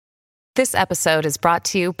This episode is brought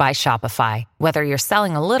to you by Shopify. Whether you're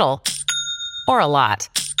selling a little or a lot,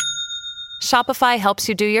 Shopify helps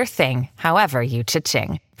you do your thing, however you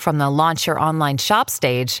cha-ching. From the launch your online shop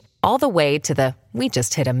stage, all the way to the we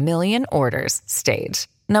just hit 1 million orders stage.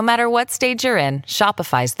 No matter what stage you're in,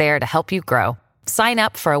 Shopify's there to help you grow. Sign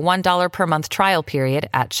up for a $1 per month trial period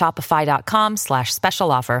at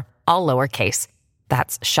shopify.com/special offer, all lowercase.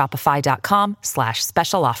 That's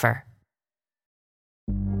shopify.com/special offer.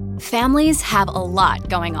 Families have a lot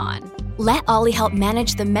going on. Let Ollie help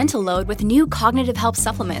manage the mental load with new cognitive help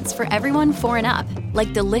supplements for everyone 4 and up,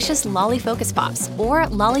 like delicious Lolly Focus Pops or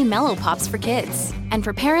Lolly Mellow Pops for kids. And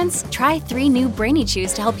for parents, try 3 new Brainy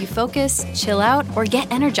Chews to help you focus, chill out, or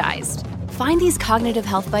get energized. Find these cognitive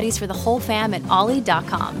health buddies for the whole fam at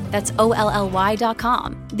ollie.com. That's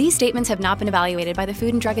OLLY.com. These statements have not been evaluated by the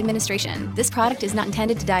Food and Drug Administration. This product is not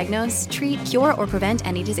intended to diagnose, treat, cure, or prevent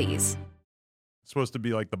any disease. It's supposed to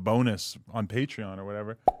be like the bonus on Patreon or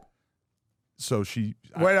whatever. So she...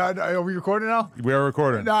 Wait, are we recording now? We are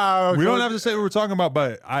recording. No. We don't have to say what we're talking about,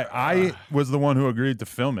 but I was the one who agreed to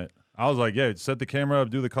film it. I was like, yeah, set the camera up,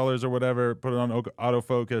 do the colors or whatever, put it on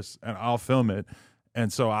autofocus, and I'll film it.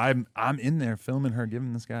 And so I'm in there filming her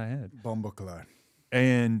giving this guy a head. Bumbuckler.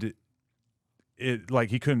 And it like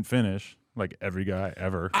he couldn't finish, like every guy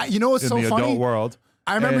ever. You know what's in so the funny? adult world.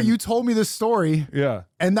 I remember you told me this story. Yeah.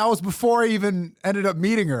 And that was before I even ended up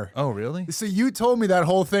meeting her. Oh, really? So you told me that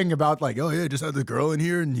whole thing about like, oh yeah, just had the girl in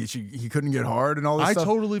here and he couldn't get hard and all this stuff. I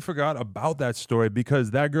totally forgot about that story because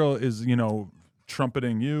that girl is,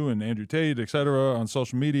 trumpeting you and Andrew Tate, et cetera, on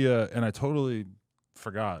social media. And I totally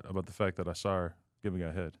forgot about the fact that I saw her giving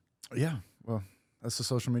a head. Yeah. Well, that's the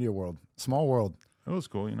social media world. Small world. It was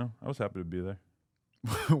cool, I was happy to be there.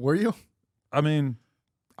 Were you? I mean,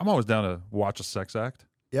 I'm always down to watch a sex act.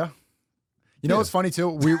 Yeah. You know what's funny too?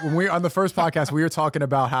 When we on the first podcast, we were talking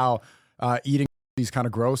about how eating is kind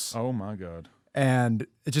of gross. Oh my God. And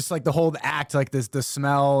it's just like the whole act, like the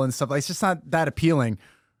smell and stuff. Like it's just not that appealing.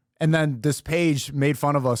 And then this page made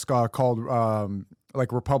fun of us called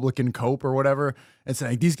like Republican Cope or whatever, and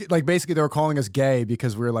saying basically they were calling us gay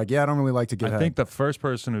because we were like, yeah, I don't really like to get. I think the first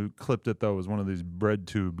person who clipped it though was one of these bread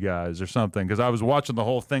tube guys or something, because I was watching the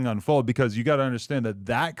whole thing unfold. Because you got to understand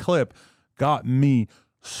that clip got me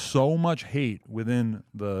so much hate within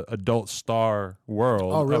the adult star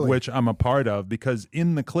world, of which I'm a part of, because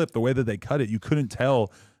in the clip, the way that they cut it, you couldn't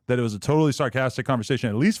tell that it was a totally sarcastic conversation,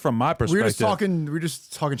 at least from my perspective. We're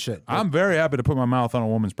just talking shit. I'm very happy to put my mouth on a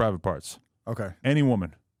woman's private parts. Okay. Any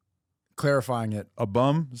woman. Clarifying it. A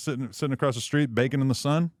bum sitting across the street baking in the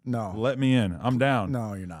sun? No. Let me in. I'm down.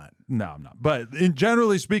 No, you're not. No, I'm not. But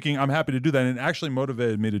generally speaking, I'm happy to do that. And it actually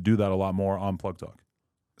motivated me to do that a lot more on Plug Talk.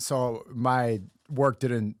 So my work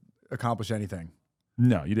didn't accomplish anything?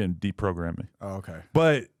 No, you didn't deprogram me. Oh, okay.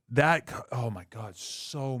 But oh my God,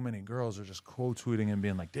 so many girls are just quote tweeting and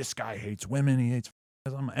being like, this guy hates women, he hates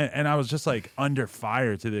and I was just like under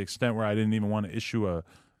fire to the extent where I didn't even want to issue a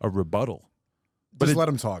rebuttal. Just let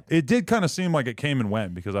him talk. It did kind of seem like it came and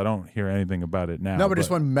went because I don't hear anything about it now. No, but it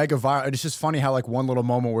just went mega viral. It's just funny how like one little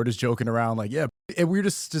moment we're just joking around like, yeah, we were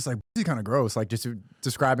just like, this is kind of gross, like just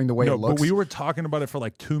describing the way it looks. But we were talking about it for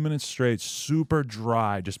like 2 minutes straight, super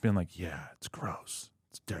dry, just being like, yeah, it's gross,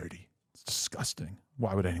 it's dirty, it's disgusting.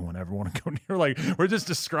 Why would anyone ever want to go near? Like, we're just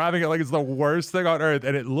describing it like it's the worst thing on earth,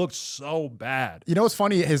 and it looks so bad. You know what's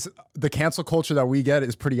funny is the cancel culture that we get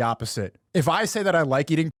is pretty opposite. If I say that I like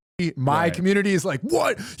eating, my community is like,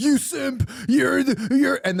 what? You simp, you're,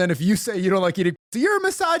 and then if you say you don't like eating, you're a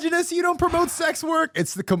misogynist, you don't promote sex work.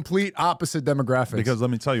 It's the complete opposite demographics. Because let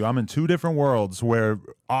me tell you, I'm in two different worlds where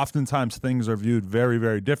oftentimes things are viewed very,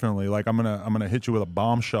 very differently. Like I'm gonna hit you with a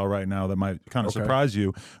bombshell right now that might kind of surprise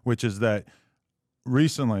you, which is that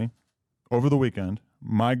recently, over the weekend,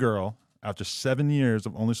 my girl, after 7 years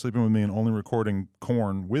of only sleeping with me and only recording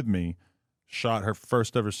corn with me, shot her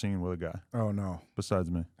first ever scene with a guy. Oh no!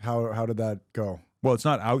 Besides me. How did that go? Well, it's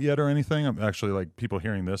not out yet or anything. I'm actually like people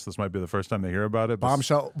hearing this. This might be the first time they hear about it.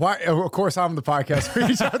 Bombshell. Why? Of course, I'm the podcast.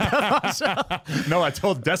 No, I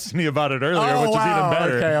told Destiny about it earlier, which is even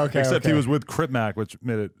better. Okay. Except he was with Crip Mac, which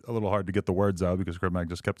made it a little hard to get the words out because Crip Mac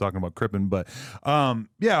just kept talking about cripping. But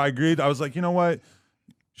yeah, I agreed. I was like, you know what?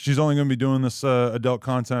 She's only going to be doing this adult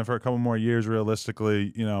content for a couple more years.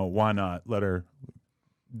 Realistically, why not let her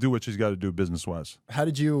do what she's got to do business-wise. How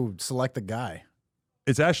did you select the guy?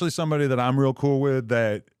 It's actually somebody that I'm real cool with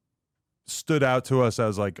that stood out to us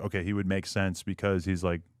as like, okay, he would make sense because he's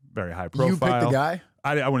like very high profile. You picked the guy?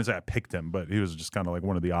 I wouldn't say I picked him, but he was just kind of like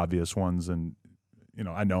one of the obvious ones. And,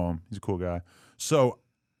 I know him. He's a cool guy. So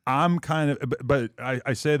I'm kind of, but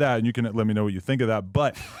I say that, and you can let me know what you think of that.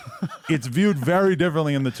 But it's viewed very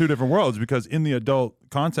differently in the two different worlds, because in the adult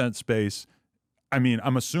content space, I mean,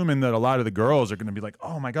 I'm assuming that a lot of the girls are going to be like,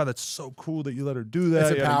 "Oh my God, that's so cool that you let her do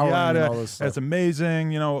that. It's empowering and all this stuff. That's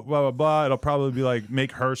amazing." You know, blah blah blah. It'll probably be like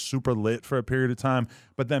make her super lit for a period of time.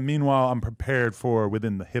 But then, meanwhile, I'm prepared for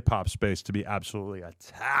within the hip hop space to be absolutely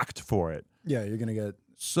attacked for it. Yeah, you're gonna get.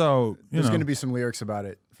 So there's gonna be some lyrics about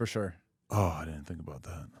it for sure. Oh, I didn't think about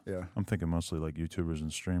that. Yeah, I'm thinking mostly like YouTubers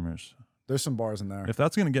and streamers. There's some bars in there. If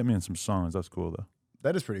that's gonna get me in some songs, that's cool though.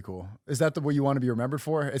 That is pretty cool. Is that what you want to be remembered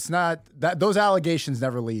for? It's not that those allegations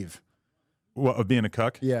never leave. What, of being a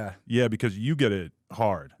cuck? Yeah. Yeah, because you get it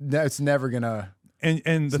hard. It's never gonna.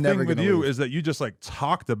 And the thing with you is that you just like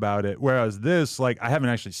talked about it, whereas this, like, I haven't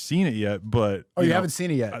actually seen it yet. But you haven't seen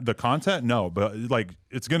it yet? The content, no. But like,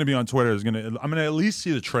 it's gonna be on Twitter. I'm gonna at least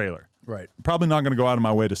see the trailer. Right. Probably not gonna go out of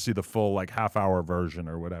my way to see the full like half-hour version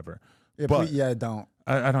or whatever. Yeah, but don't.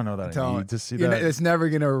 I don't know that I need to see that. It's never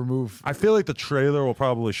going to remove. I feel like the trailer will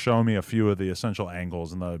probably show me a few of the essential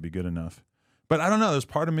angles, and that would be good enough. But I don't know. There's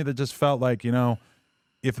part of me that just felt like, you know,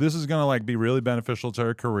 if this is going to like be really beneficial to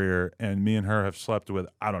her career, and me and her have slept with,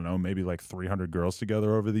 I don't know, maybe like 300 girls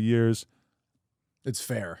together over the years. It's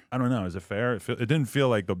fair. I don't know. Is it fair? It didn't feel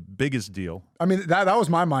like the biggest deal. I mean, that was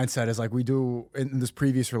my mindset. Is like we do in this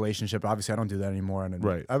previous relationship. Obviously, I don't do that anymore. And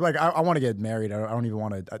right. I want to get married. I don't even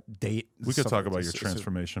want to date. We could talk about your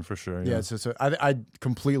transformation for sure. Yeah. So I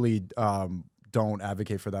completely don't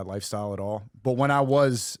advocate for that lifestyle at all. But when I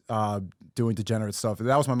was doing degenerate stuff,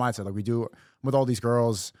 that was my mindset. Like we do with all these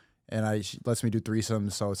girls, and she lets me do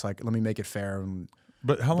threesomes. So it's like, let me make it fair.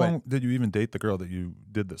 But how long did you even date the girl that you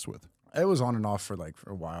did this with? It was on and off for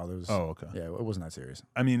a while. It was. Oh, okay. Yeah, it wasn't that serious.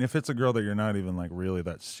 I mean, if it's a girl that you're not even like really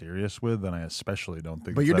that serious with, then I especially don't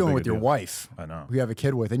think. But you're doing it with your wife. I know. Who you have a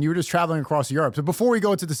kid with, and you were just traveling across Europe. So before we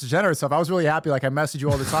go into this degenerate stuff, I was really happy. Like I message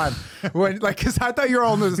you all the time, because I thought you were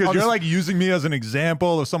on this. You're like using me as an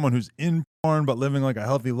example of someone who's in porn but living like a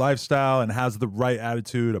healthy lifestyle and has the right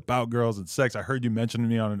attitude about girls and sex. I heard you mention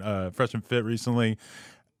me on Fresh and Fit recently,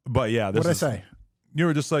 but yeah, what did I say? You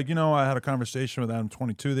were just like, you know, I had a conversation with Adam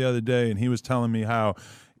 22 the other day, and he was telling me how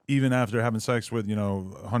even after having sex with, you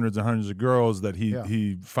know, hundreds and hundreds of girls, that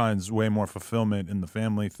he finds way more fulfillment in the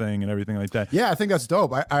family thing and everything like that. Yeah, I think that's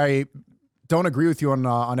dope. I don't agree with you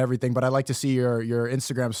on everything, but I like to see your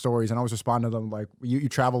Instagram stories, and I always respond to them. Like you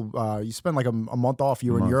travel, you spend like a month off.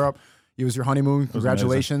 You were in Europe. It was your honeymoon.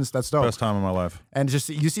 Congratulations. That's dope. Best time of my life. And just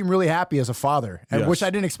you seem really happy as a father, and which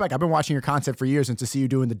I didn't expect. I've been watching your content for years, and to see you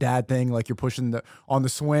doing the dad thing, like you're pushing on the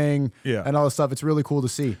swing and all this stuff, it's really cool to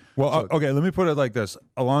see. Well, okay, let me put it like this.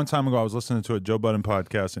 A long time ago, I was listening to a Joe Budden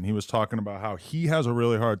podcast, and he was talking about how he has a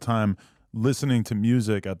really hard time listening to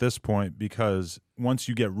music at this point, because once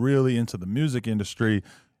you get really into the music industry,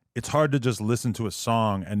 it's hard to just listen to a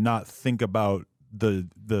song and not think about the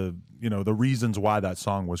you know, the reasons why that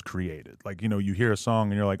song was created. Like, you know, you hear a song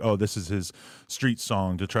and you're like, oh, this is his street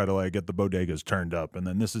song to try to like get the bodegas turned up, and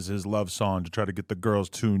then this is his love song to try to get the girls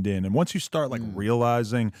tuned in. And once you start like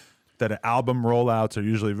realizing that album rollouts are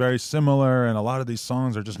usually very similar, and a lot of these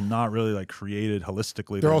songs are just not really like created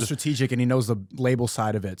holistically. They're all strategic, and he knows the label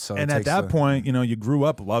side of it. So and at that point, you know, you grew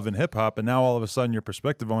up loving hip hop, and now all of a sudden your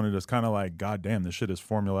perspective on it is kind of like, God damn, this shit is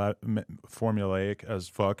formulaic as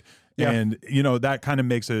fuck. Yeah. And you know, that kind of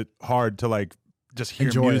makes it hard to like just hear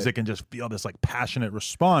music and just feel this like passionate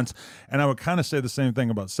response. And I would kind of say the same thing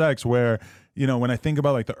about sex, where, you know, when I think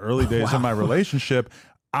about like the early days of my relationship,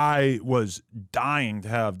 I was dying to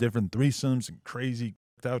have different threesomes and crazy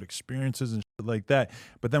out experiences and shit like that.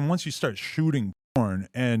 But then once you start shooting porn,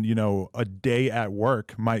 and, you know, a day at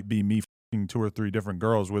work might be me fucking 2 or 3 different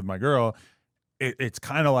girls with my girl, it's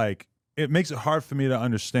kind of like, it makes it hard for me to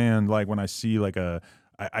understand, like when I see like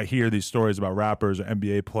I hear these stories about rappers or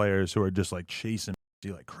NBA players who are just like chasing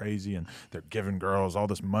like crazy, and they're giving girls all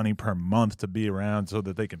this money per month to be around so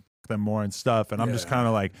that they can fuck them more and stuff. And I'm just kind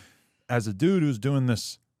of like, as a dude who's doing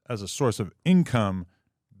this as a source of income,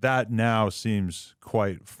 that now seems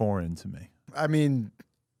quite foreign to me. I mean,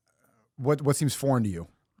 what seems foreign to you?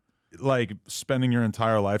 Like spending your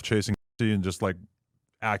entire life chasing and just like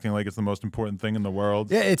acting like it's the most important thing in the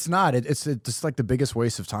world. Yeah, it's not. It's just like the biggest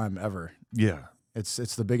waste of time ever. Yeah. It's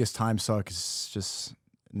the biggest time suck. It's just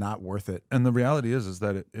not worth it. And the reality is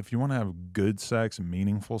that if you want to have good sex,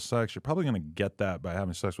 meaningful sex, you're probably going to get that by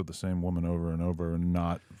having sex with the same woman over and over, and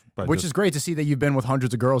not by which is great to see that you've been with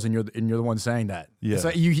hundreds of girls, and you're the one saying that. Yeah. It's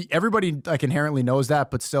like everybody like inherently knows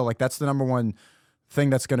that, but still, like that's the number one thing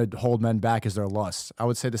that's going to hold men back is their lust. I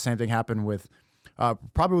would say the same thing happened with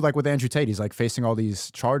probably like with Andrew Tate. He's like facing all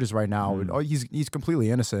these charges right now. He's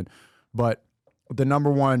completely innocent, but the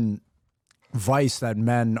number one vice that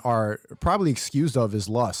men are probably excused of is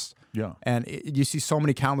lust. Yeah. And you see so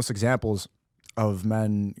many countless examples of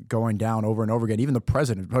men going down over and over again. Even the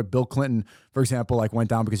president, like Bill Clinton, for example, like went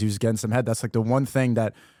down because he was getting some head. That's like the one thing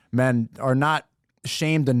that men are not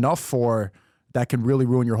shamed enough for that can really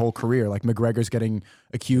ruin your whole career. Like McGregor's getting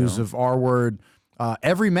accused of R-word.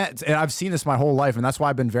 Every man, and I've seen this my whole life, and that's why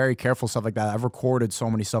I've been very careful, stuff like that. I've recorded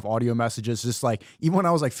so many stuff, audio messages, just like, even when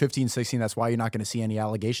I was like 15, 16, that's why you're not going to see any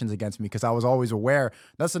allegations against me, because I was always aware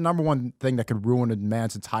that's the number one thing that could ruin a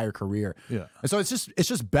man's entire career. Yeah. And so it's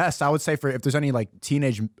just best, I would say, for if there's any like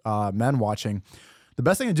teenage men watching, the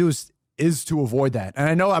best thing to do is to avoid that. And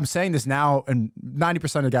I know I'm saying this now, and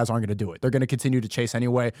 90% of the guys aren't going to do it. They're going to continue to chase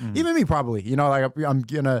anyway. Even me, probably. You know, like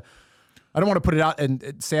I don't want to put it out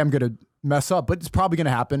and say I'm going to mess up, but it's probably going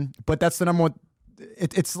to happen. But that's the number one.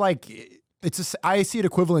 I see it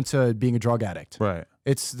equivalent to being a drug addict. Right.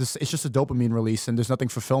 It's just a dopamine release, and there's nothing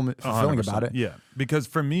fulfilling about it. Yeah. Because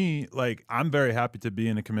for me, like, I'm very happy to be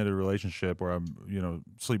in a committed relationship where I'm,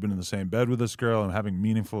 sleeping in the same bed with this girl and having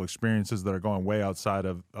meaningful experiences that are going way outside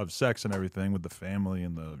of sex and everything with the family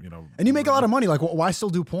and the, And you make a lot of money. Like, why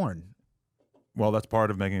still do porn? Well, that's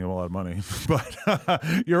part of making a lot of money.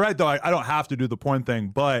 But you're right, though. I don't have to do the porn thing,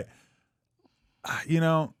 but I don't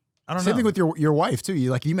know. Same thing with your wife too.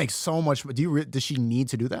 You make so much. Does she need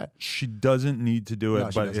to do that? She doesn't need to do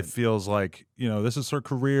it, but it feels like this is her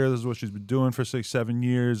career. This is what she's been doing for 6-7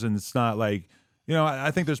 years, and it's not like I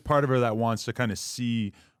think there's part of her that wants to kind of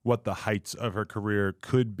see what the heights of her career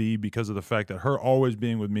could be because of the fact that her always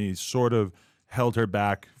being with me sort of held her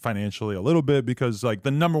back financially a little bit because like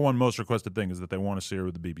the number one most requested thing is that they want to see her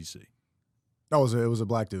with the BBC. Oh, it was a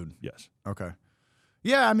black dude. Yes. Okay.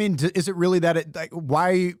 Yeah, I mean, is it really that?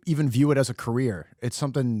 Why even view it as a career? It's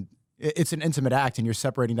something. It's an intimate act, and you're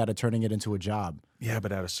separating that and turning it into a job. Yeah,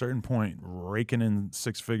 but at a certain point, raking in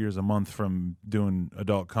 6 figures a month from doing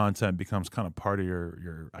adult content becomes kind of part of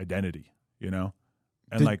your identity,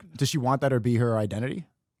 And does she want that or be her identity?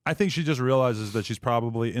 I think she just realizes that she's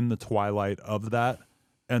probably in the twilight of that,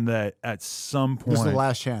 and that at some point, this is the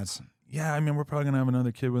last chance. Yeah, I mean, we're probably gonna have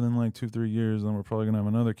another kid within like 2-3 years, and we're probably gonna have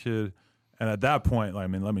another kid. And at that point, let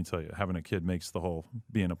me tell you, having a kid makes the whole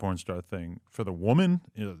being a porn star thing for the woman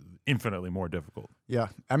infinitely more difficult. Yeah.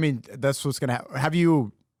 I mean, that's what's going to happen. Have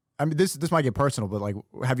you, this might get personal, but like,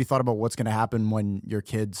 have you thought about what's going to happen when your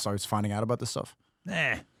kid starts finding out about this stuff?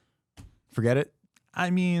 Nah. Forget it? I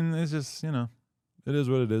mean, it's just, it is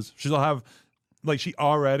what it is. She'll have, like, she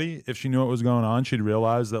already, if she knew what was going on, she'd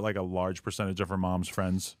realize that like a large percentage of her mom's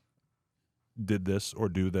friends did this or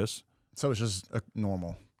do this. So it's just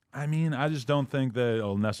normal. I mean, I just don't think that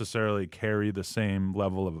it'll necessarily carry the same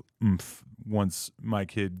level of oomph once my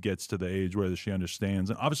kid gets to the age where she understands.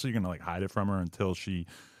 And obviously, you're going to like hide it from her until she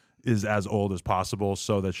is as old as possible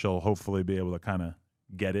so that she'll hopefully be able to kind of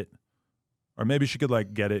get it. Or maybe she could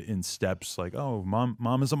like get it in steps like, oh,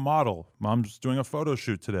 mom is a model. Mom's doing a photo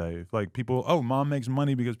shoot today. Like mom makes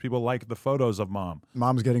money because people like the photos of mom.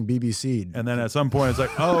 Mom's getting BBC'd. And then at some point it's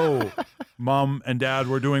like, oh, mom and dad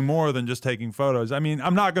were doing more than just taking photos. I mean,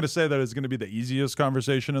 I'm not going to say that it's going to be the easiest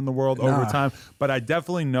conversation in the world over time, but I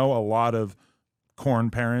definitely know a lot of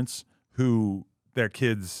corn parents who their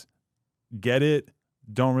kids get it,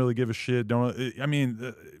 don't really give a shit.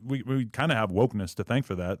 We kind of have wokeness to thank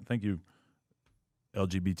for that. Thank you,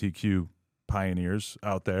 LGBTQ pioneers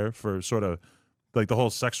out there, for sort of like the whole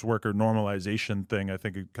sex worker normalization thing. I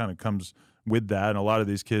think it kind of comes with that, and a lot of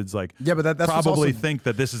these kids but that's probably think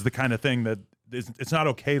that this is the kind of thing that it's not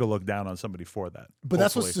okay to look down on somebody for that. But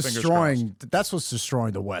that's what's destroying. That's what's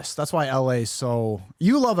destroying the West. That's why LA is so.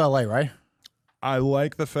 You love LA, right? I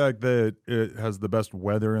like the fact that it has the best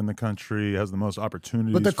weather in the country, has the most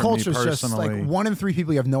opportunities. But the for me culture's just like 1 in 3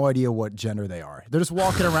 people, you have no idea what gender they are. They're just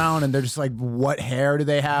walking around and they're just like, what hair do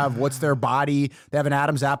they have? What's their body? They have an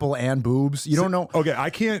Adam's apple and boobs. You don't know. Okay, I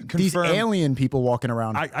can't confirm. These alien people walking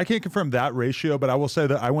around. I can't confirm that ratio, but I will say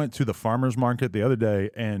that I went to the farmer's market the other day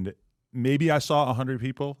and maybe I saw 100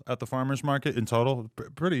 people at the farmer's market in total.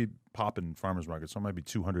 Pretty poppin' farmer's market, so it might be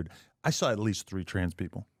 200. I saw at least 3 trans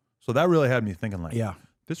people. So that really had me thinking like,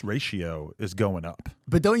 this ratio is going up.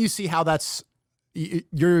 But don't you see how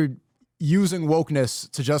you're using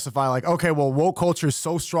wokeness to justify like, okay, well, woke culture is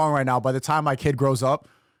so strong right now. By the time my kid grows up,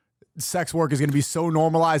 sex work is going to be so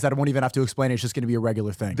normalized that I won't even have to explain it. It's just going to be a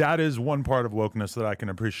regular thing. That is one part of wokeness that I can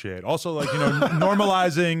appreciate. Also, like,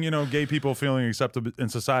 normalizing, gay people feeling accepted in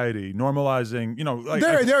society, normalizing,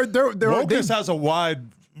 wokeness has a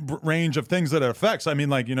wide range of things that it affects. I mean,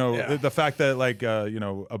 like, the fact that like,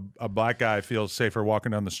 a black guy feels safer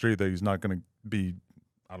walking down the street, that he's not going to be,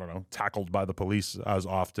 I don't know, tackled by the police as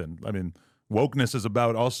often. I mean, wokeness is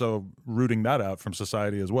about also rooting that out from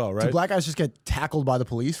society as well, right? Do black guys just get tackled by the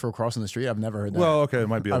police for crossing the street? I've never heard that. Well, okay, it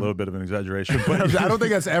might be a little bit of an exaggeration, but I don't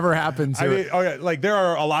think that's ever happened to I mean, okay, like there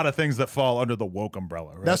are a lot of things that fall under the woke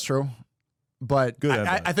umbrella, right? That's true. But Good and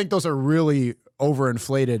bad. I think those are really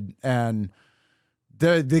overinflated. And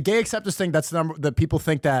the gay acceptance thing, that's the number that people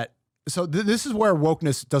think that. So this is where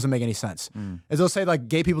wokeness doesn't make any sense. Is they'll say like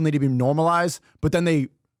gay people need to be normalized, but then they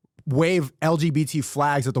wave LGBT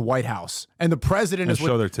flags at the White House, and the president and is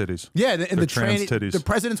show their titties. Yeah, and the trans tranny, titties. the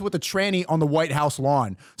president's with the tranny on the White House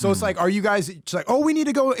lawn. So it's like, are you guys just like, oh, we need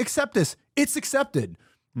to go accept this? It's accepted.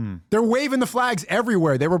 They're waving the flags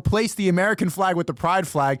everywhere. They replaced the American flag with the pride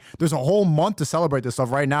flag. There's a whole month to celebrate this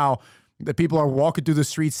stuff right now. That people are walking through the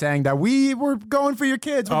streets saying that we were going for your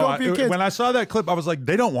kids. We're going for your kids. When I saw that clip, I was like,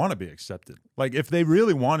 they don't want to be accepted. Like, if they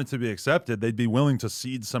really wanted to be accepted, they'd be willing to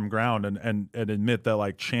cede some ground and admit that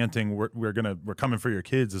like chanting we're coming for your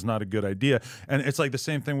kids is not a good idea. And it's like the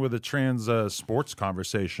same thing with the trans sports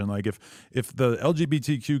conversation. Like if the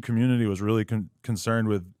LGBTQ community was really concerned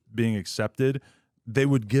with being accepted, they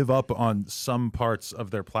would give up on some parts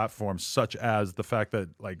of their platform, such as the fact that,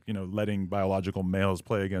 like, you know, letting biological males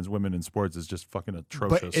play against women in sports is just fucking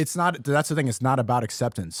atrocious. But it's not, that's the thing, it's not about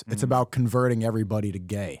acceptance. It's about converting everybody to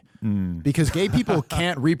gay. Because gay people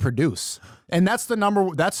can't reproduce. And that's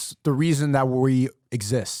the reason that we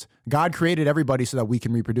exist. God created everybody so that we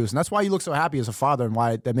can reproduce. And that's why you look so happy as a father, and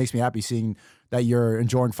why that makes me happy seeing that you're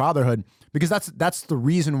enjoying fatherhood, because that's the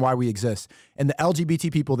reason why we exist. And the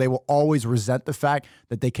LGBT people, they will always resent the fact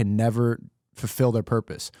that they can never fulfill their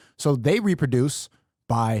purpose. So they reproduce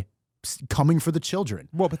by coming for the children.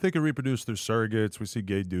 Well, but they can reproduce through surrogates. We see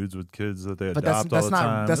gay dudes with kids that they But adopt all the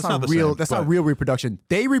time. That's not real. That's not real reproduction.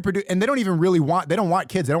 They reproduce, and they don't even really want. They don't want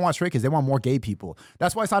kids. They don't want straight kids. They want more gay people.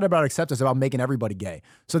 That's why it's not about acceptance. It's about making everybody gay.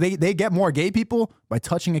 So they get more gay people by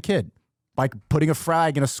touching a kid, by putting a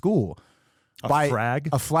flag in a school. A flag.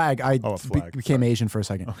 A flag. I became Asian for a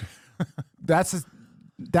second. Okay.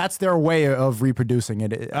 That's their way of reproducing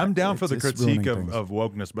it. I'm down for the critique of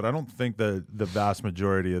wokeness, but I don't think that the vast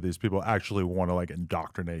majority of these people actually want to like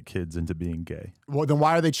indoctrinate kids into being gay. Well, then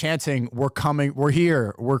why are they chanting, we're coming, we're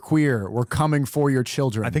here, we're queer, we're coming for your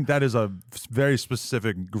children? I think that is a very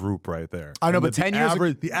specific group right there. I know, but 10 years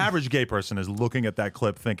ago, the average gay person is looking at that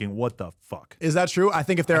clip thinking, what the fuck? Is that true? I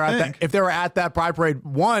think if they were at that pride parade,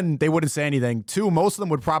 one, they wouldn't say anything. Two, most of them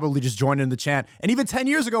would probably just join in the chant. And even 10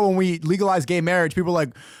 years ago when we legalized gay marriage, people were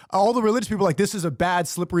like, all the religious people were like, this is a bad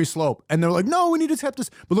slippery slope. And they're like, no, we need to accept this.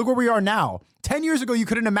 But look where we are now. 10 years ago, you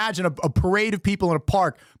couldn't imagine a parade of people in a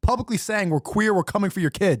park publicly saying we're queer, we're coming for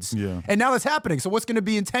your kids. Yeah. And now that's happening. So what's going to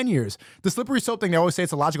be in 10 years? The slippery slope thing, they always say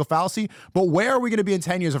it's a logical fallacy. But where are we going to be in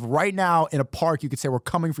 10 years if right now in a park you could say we're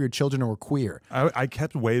coming for your children and we're queer? I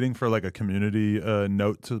kept waiting for like a community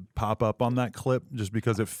note to pop up on that clip just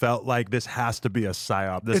because it felt like this has to be a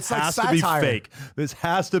psyop. This has to be fake. This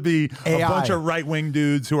has to be AI. A bunch of right-wing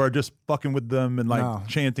dudes who are just fucking with them and like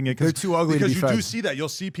chanting it. They're too ugly to be Because fed. you do see that. You'll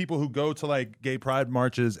see people who go to like gay pride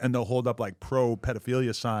marches and they'll hold up like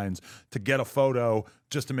pro-pedophilia signs to get a photo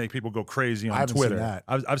just to make people go crazy on Twitter. Seen that.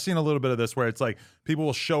 I've seen a little bit of this where it's like people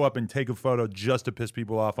will show up and take a photo just to piss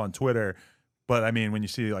people off on Twitter. But I mean, when you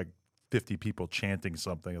see like 50 people chanting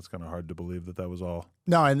something, it's kind of hard to believe that was all.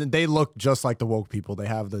 No, and they look just like the woke people. They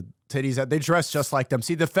have the titties. They dress just like them.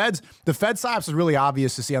 See, the Fed psyops is really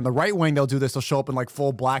obvious to see. On the right wing, they'll do this. They'll show up in like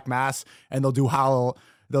full black masks and they'll do howl.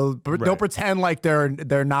 They'll pretend like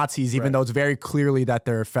they're Nazis, even though it's very clearly that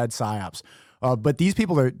they're Fed psyops. But these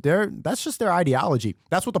people that's just their ideology.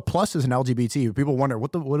 That's what the plus is in LGBT. People wonder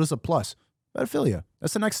what is a plus? Pedophilia.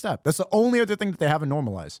 That's the next step. That's the only other thing that they haven't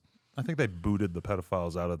normalized. I think they booted the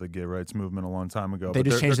pedophiles out of the gay rights movement a long time ago. They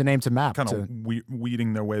just changed the name to MAP. Kind of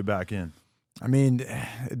weeding their way back in. I mean,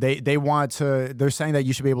 they want to. They're saying that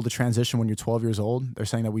you should be able to transition when you're 12 years old. They're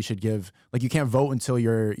saying that we should give, like, you can't vote until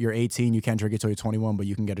you're 18. You can't drink until you're 21, but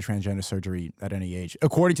you can get a transgender surgery at any age,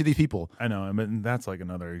 according to these people. I know. I mean, that's like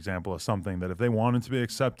another example of something that if they wanted to be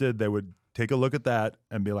accepted, they would take a look at that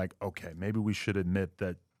and be like, okay, maybe we should admit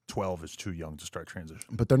that 12 is too young to start transition.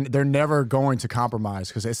 But they're never going to compromise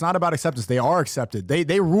because it's not about acceptance. They are accepted.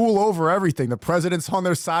 They rule over everything. The president's on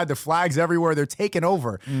their side. The flag's everywhere. They're taking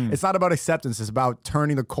over. It's not about acceptance. It's about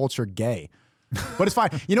turning the culture gay. But it's fine.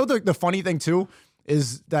 You know, the funny thing too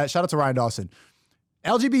is that, shout out to Ryan Dawson,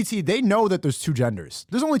 LGBT, they know that there's two genders.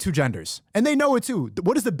 There's only two genders. And they know it too.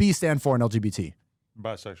 What does the B stand for in LGBT?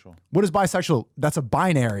 Bisexual. What is bisexual? That's a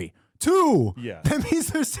binary. Two. Yeah. That means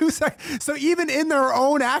there's two So even in their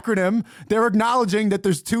own acronym, they're acknowledging that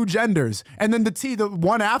there's two genders. And then the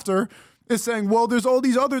one after, is saying, well, there's all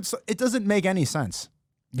these others. It doesn't make any sense.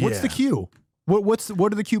 What's the Q? What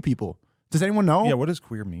are the Q people? Does anyone know? Yeah, what does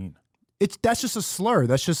queer mean? That's just a slur.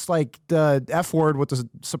 That's just like the F word with the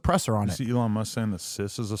suppressor on You it. see Elon Musk saying that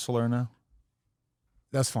cis is a slur now?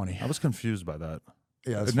 That's funny. I was confused by that.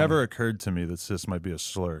 Yeah, it never occurred to me that cis might be a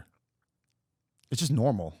slur. It's just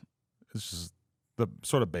normal. It's just the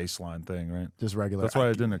sort of baseline thing, right? Just regular. That's why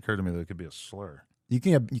it didn't occur to me that it could be a slur.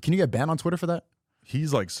 Can you get banned on Twitter for that?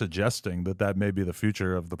 He's like suggesting that may be the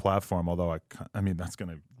future of the platform. Although I mean that's going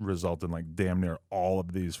to result in like damn near all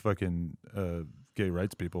of these fucking gay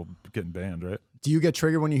rights people getting banned, right? Do you get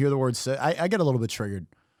triggered when you hear the word cis? I get a little bit triggered.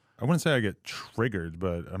 I wouldn't say I get triggered,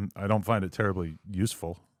 but I don't find it terribly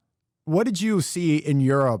useful. What did you see in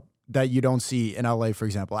Europe that you don't see in LA, for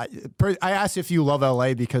example? I asked if you love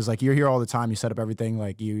LA because like you're here all the time. You set up everything.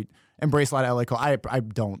 Like you embrace a lot of LA. I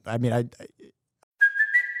don't. I mean,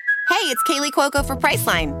 Hey, it's Kaylee Cuoco for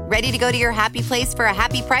Priceline. Ready to go to your happy place for a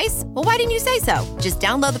happy price? Well, why didn't you say so? Just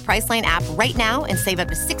download the Priceline app right now and save up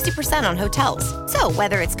to 60% on hotels. So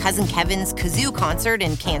whether it's Cousin Kevin's Kazoo Concert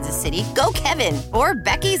in Kansas City, go Kevin, or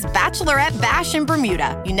Becky's Bachelorette Bash in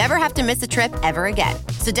Bermuda, you never have to miss a trip ever again.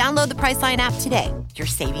 So download the Priceline app today. Your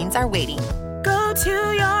savings are waiting. Go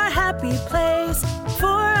to your happy place for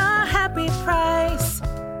a happy price.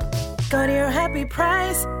 Go to your happy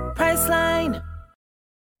price, Priceline.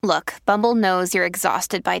 Look, Bumble knows you're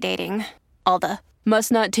exhausted by dating. All the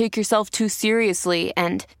must not take yourself too seriously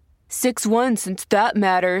and 6'1" since that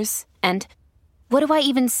matters. And what do I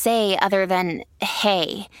even say other than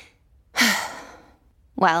hey?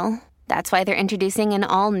 Well, that's why they're introducing an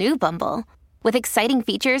all-new Bumble with exciting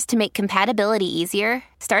features to make compatibility easier,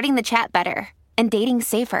 starting the chat better, and dating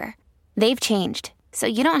safer. They've changed, so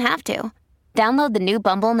you don't have to. Download the new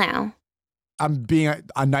Bumble now. I'm being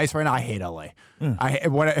nice right now. I hate LA.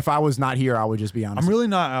 If I was not here, I would just be honest. I'm really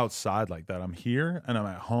not outside like that. I'm here and I'm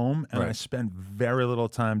at home and I spend very little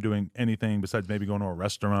time doing anything besides maybe going to a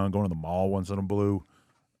restaurant, going to the mall once in a blue.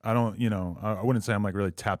 I don't, I wouldn't say I'm like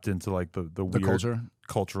really tapped into like the weird culture?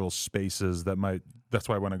 Cultural spaces that might. That's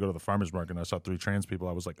why when I go to the farmer's market and I saw 3 trans people,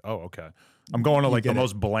 I was like, oh, okay. I'm going to like the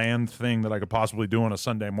most bland thing that I could possibly do on a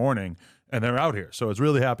Sunday morning and they're out here. So it's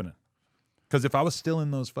really happening. Because if I was still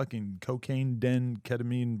in those fucking cocaine den,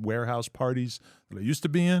 ketamine warehouse parties that I used to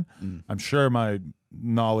be in, I'm sure my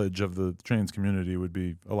knowledge of the trans community would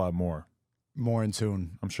be a lot more. More in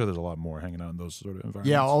tune. I'm sure there's a lot more hanging out in those sort of environments.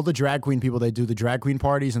 Yeah, all the drag queen people, they do the drag queen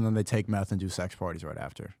parties and then they take meth and do sex parties right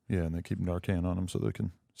after. Yeah, and they keep Narcan on them so they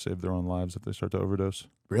can save their own lives if they start to overdose.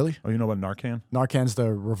 Really? Oh, you know about Narcan? Narcan's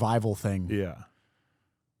the revival thing. Yeah.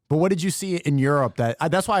 But what did you see in Europe?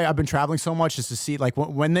 That's why I've been traveling so much, is to see like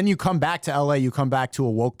when then you come back to LA, you come back to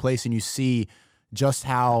a woke place and you see just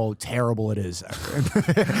how terrible it is.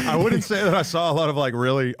 I wouldn't say that I saw a lot of like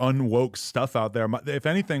really unwoke stuff out there. If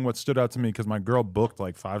anything, what stood out to me, because my girl booked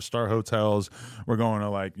like 5-star hotels, we're going to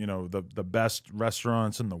like, the best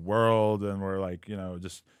restaurants in the world, and we're like,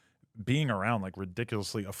 just being around like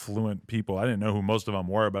ridiculously affluent people. I didn't know who most of them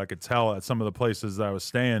were, but I could tell at some of the places that I was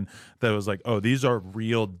staying that it was like, oh, these are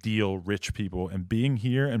real deal rich people, and being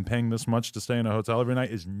here and paying this much to stay in a hotel every night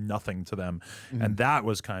is nothing to them. And that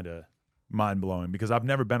was kind of mind-blowing because I've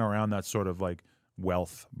never been around that sort of like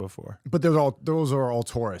wealth before. But those are all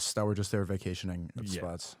tourists that were just there vacationing at the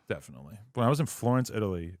spots. Definitely. When I was in Florence,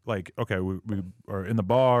 Italy, like, okay, we are in the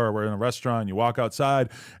bar or we're in a restaurant, you walk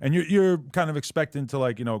outside and you're kind of expecting to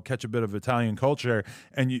like, catch a bit of Italian culture,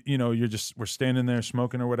 and we're standing there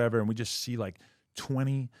smoking or whatever, and we just see like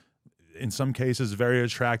 20, in some cases, very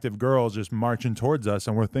attractive girls just marching towards us,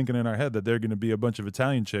 and we're thinking in our head that they're going to be a bunch of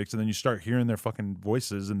Italian chicks, and then you start hearing their fucking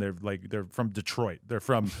voices, and they're from Detroit.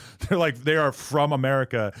 They are from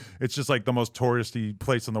America. It's just like the most touristy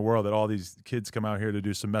place in the world that all these kids come out here to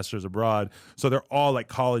do semesters abroad. So they're all like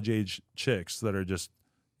college age chicks that are just,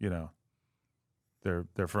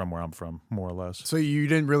 They're from where I'm from, more or less. So you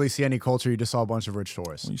didn't really see any culture. You just saw a bunch of rich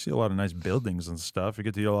tourists. Well, you see a lot of nice buildings and stuff. You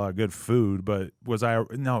get to eat a lot of good food. But I was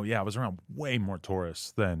around way more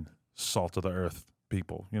tourists than salt of the earth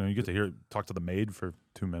people. You get to talk to the maid for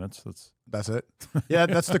 2 minutes. That's it. Yeah,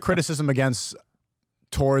 that's the criticism against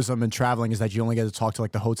tourism and traveling, is that you only get to talk to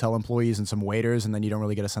like the hotel employees and some waiters, and then you don't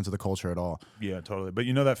really get a sense of the culture at all. Yeah, totally. But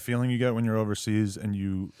that feeling you get when you're overseas and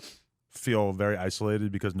you feel very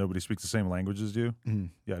isolated because nobody speaks the same language as you.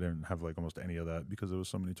 Yeah, I didn't have like almost any of that because there was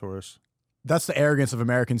so many tourists. That's the arrogance of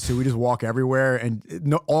Americans too. We just walk everywhere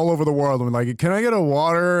and all over the world. And we're like, can I get a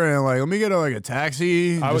water? And like, let me get a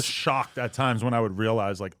taxi. I was shocked at times when I would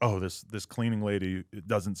realize like, oh, this cleaning lady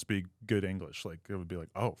doesn't speak good English. Like it would be like,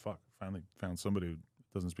 oh fuck, finally found somebody who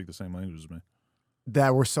doesn't speak the same language as me.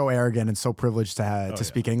 that we're so arrogant and so privileged to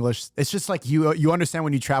speak English. It's just like you understand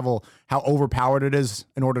when you travel how overpowered it is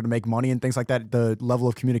in order to make money and things like that. The level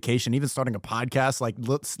of communication, even starting a podcast, like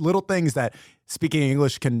little things that speaking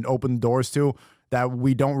English can open doors to that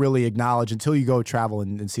we don't really acknowledge until you go travel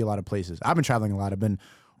and see a lot of places. I've been traveling a lot. I've been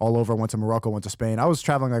all over. Went to Morocco, went to Spain. I was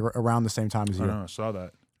traveling like around the same time as you. I saw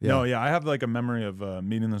that. Yeah. No, yeah, I have like a memory of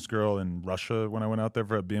meeting this girl in Russia when I went out there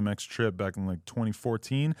for a BMX trip back in like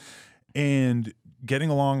 2014, and getting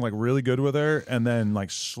along like really good with her, and then like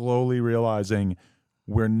slowly realizing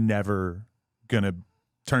we're never gonna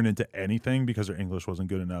turn into anything because her English wasn't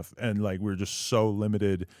good enough, and like we were just so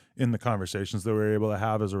limited in the conversations that we were able to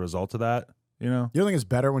have as a result of that. You know, you don't think it's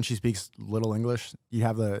better when she speaks little English? You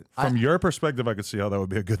have from your perspective, I could see how that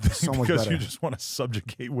would be a good thing so much because better. You just want to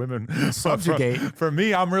subjugate women. Subjugate. For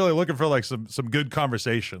me, I'm really looking for like some good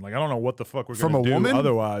conversation. Like I don't know what the fuck we're from gonna a do woman.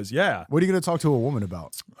 Otherwise, yeah. What are you gonna talk to a woman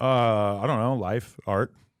about? I don't know, life,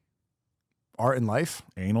 art and life,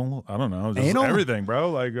 anal. I don't know, just anal, everything,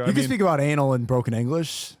 bro. Like you can speak about anal in broken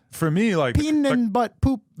English. For me, like peen and butt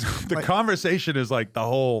poop. The conversation is like the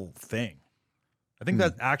whole thing. I think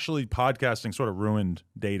that actually podcasting sort of ruined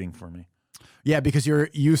dating for me. Yeah, because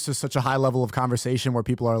you're used to such a high level of conversation where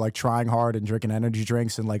people are like trying hard and drinking energy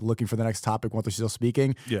drinks and like looking for the next topic while they're still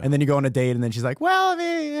speaking. Yeah. And then you go on a date and then she's like, well, I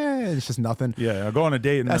mean, it's just nothing. Yeah, I go on a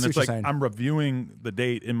date and That's then it's like saying. I'm reviewing the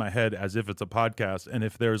date in my head as if it's a podcast. And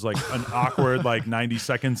if there's like an awkward like 90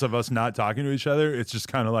 seconds of us not talking to each other, it's just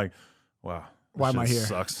kind of like, wow. Why am I here?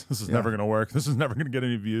 Sucks. This is never going to work. This is never going to get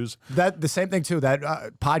any views. The same thing too. That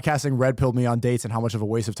podcasting red pilled me on dates and how much of a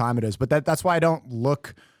waste of time it is. But that's why I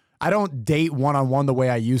don't date one-on-one the way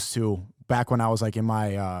I used to back when I was like in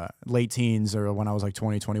my late teens or when I was like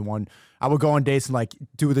 20, 21. I would go on dates and like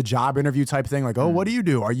do the job interview type thing. Like, oh, what do you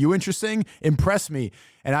do? Are you interesting? Impress me.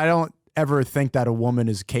 And I don't ever think that a woman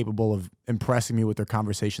is capable of impressing me with their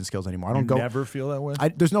conversation skills anymore. Never feel that way?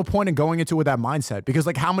 There's no point in going into it with that mindset because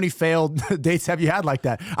like how many failed dates have you had like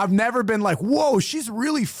that? I've never been like, whoa, she's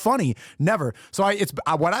really funny. Never. So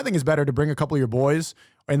what I think is better to bring a couple of your boys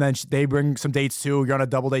and then they bring some dates too. You're on a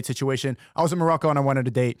double date situation. I was in Morocco and I went on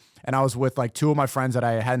a date and I was with like two of my friends that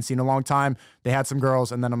I hadn't seen in a long time. They had some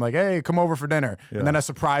girls and then I'm like, hey, come over for dinner. Yeah. And then I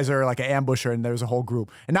surprise her, like I ambush her and there's a whole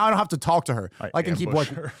group. And now I don't have to talk to her. I can keep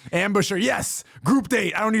working. Ambush her. Yes. Group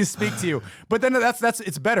date. I don't need to speak to you. But then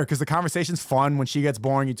it's better because the conversation's fun. When she gets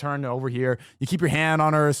boring, you turn over here. You keep your hand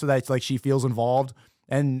on her so that it's like she feels involved.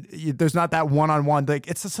 And there's not that one-on-one. Like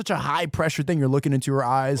it's such a high-pressure thing. You're looking into her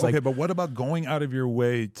eyes. Okay, but what about going out of your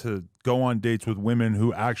way to go on dates with women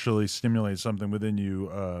who actually stimulate something within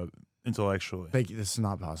you intellectually? Thank you. This is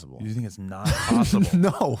not possible. You think it's not possible?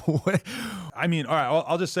 No. I mean, all right,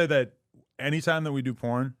 I'll just say that anytime that we do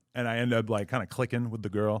porn and I end up like kind of clicking with the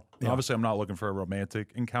girl, obviously I'm not looking for a romantic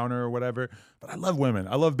encounter or whatever, but I love women.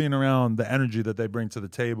 I love being around the energy that they bring to the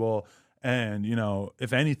table. And, you know,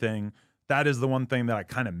 if anything, that is the one thing that I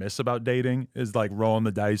kind of miss about dating is like rolling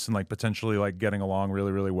the dice and like potentially like getting along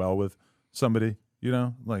really, really well with somebody, you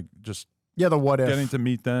know, like just the what if getting to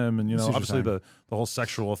meet them. And, you know, obviously the whole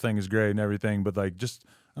sexual thing is great and everything, but like, just,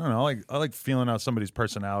 I don't know, I like feeling out somebody's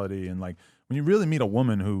personality. And like when you really meet a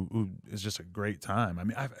woman who is just a great time, I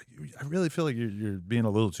mean, I really feel like you're being a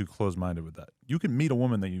little too close-minded with that. You can meet a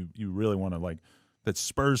woman that you really want to like, that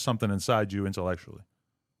spurs something inside you intellectually.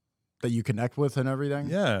 That you connect with and everything?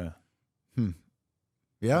 Yeah.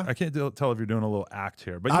 Yeah, I can't tell if you're doing a little act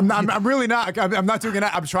here, but I'm really not. I'm not doing it.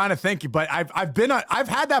 I'm trying to think, but I've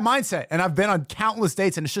had that mindset, and I've been on countless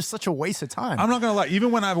dates, and it's just such a waste of time. I'm not gonna lie.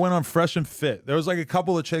 Even when I went on Fresh and Fit, there was like a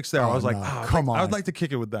couple of chicks there. I was like, come on, I would like to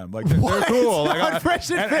kick it with them. Like they're cool. Like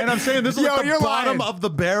Fresh and Fit. And I'm saying this is like the bottom lying. of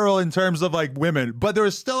the barrel in terms of like women, but there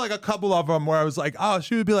was still like a couple of them where I was like, oh,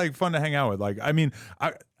 she would be like fun to hang out with. Like, I mean,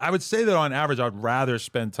 I would say that on average, I'd rather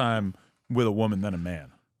spend time with a woman than a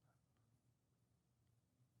man.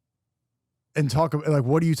 And talk like,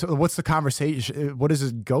 what's the conversation? What does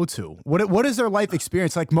it go to? What is their life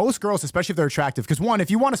experience? Like most girls, especially if they're attractive, because one,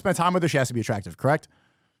 if you want to spend time with her, she has to be attractive, correct?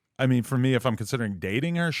 I mean, for me, if I'm considering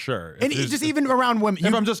dating her, sure. And just even around women.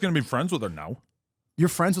 If I'm just going to be friends with her, no. You're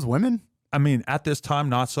friends with women? I mean, at this time,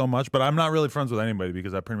 not so much, but I'm not really friends with anybody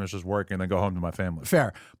because I pretty much just work and then go home to my family.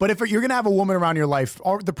 Fair. But if you're going to have a woman around your life,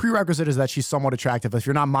 the prerequisite is that she's somewhat attractive. If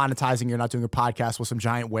you're not monetizing, you're not doing a podcast with some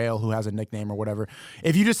giant whale who has a nickname or whatever.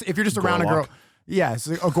 If you're just around a girl, it's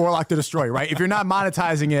a Gorlock the Destroyer, right? If you're not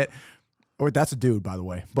monetizing it, or that's a dude, by the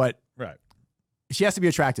way, but right, she has to be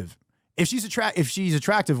attractive. If she's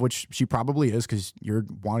attractive, which she probably is, because you're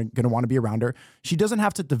going to want to be around her, she doesn't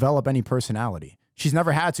have to develop any personality. She's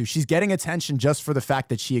never had to. She's getting attention just for the fact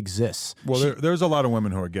that she exists. Well, there's a lot of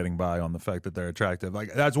women who are getting by on the fact that they're attractive.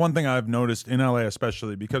 Like that's one thing I've noticed in LA,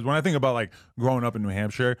 especially because when I think about like growing up in New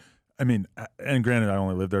Hampshire, I mean, and granted, I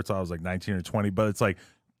only lived there till I was like 19 or 20, but it's like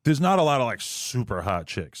there's not a lot of like super hot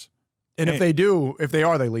chicks. And if they do, if they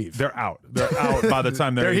are, they leave. They're out. They're out by the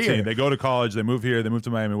time they're 18. Here. They go to college, they move here, they move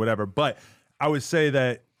to Miami, whatever. But I would say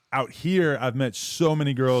that out here, I've met so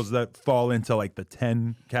many girls that fall into like the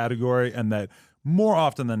 10 category, and that more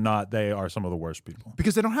often than not, they are some of the worst people.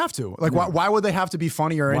 Because they don't have to. Like, why would they have to be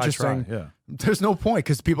funny or interesting? Try? Yeah. There's no point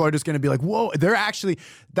because people are just going to be like, whoa, they're actually,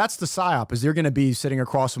 that's the psyop, is they're going to be sitting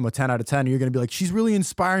across from a 10 out of 10. And you're going to be like, she's really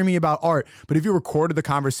inspiring me about art. But if you recorded the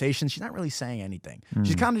conversation, she's not really saying anything.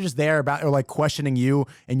 She's kind of just there about, or like questioning you,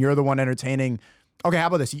 and you're the one entertaining. Okay, how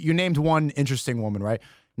about this? You named one interesting woman, right?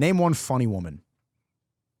 Name one funny woman.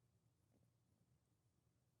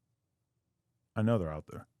 I know they're out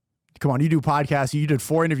there. Come on, you do podcasts. You did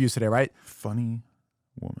 4 interviews today, right? Funny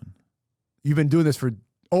woman. You've been doing this for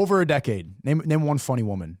over a decade. Name one funny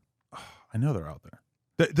woman. I know they're out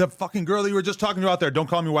there. The fucking girl that you were just talking to out there, don't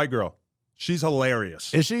call me white girl. She's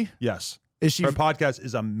hilarious. Is she? Yes. Is she? Her podcast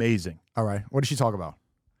is amazing. All right. What does she talk about?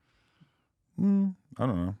 I don't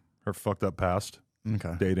know. Her fucked up past.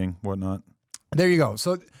 Okay. Dating, whatnot. There you go.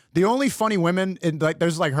 So the only funny women, like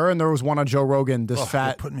there's like her, and there was one on Joe Rogan. This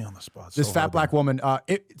fat, put me on the spot. this so fat hard black there. woman.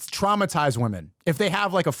 It's traumatized women. If they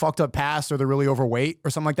have like a fucked up past, or they're really overweight or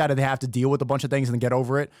something like that, and they have to deal with a bunch of things and then get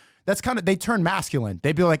over it. That's kind of, they turn masculine.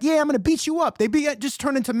 They'd be like, yeah, I'm gonna beat you up. They just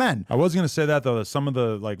turn into men. I was gonna say that though. That some of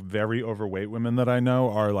the like very overweight women that I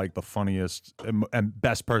know are like the funniest and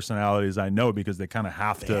best personalities I know, because they kind of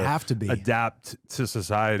have to be adapt to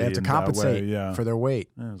society. They have to in that compensate way. for their weight.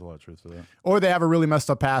 Yeah, there's a lot of truth to that. Or they have a really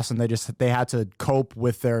messed up past, and they had to cope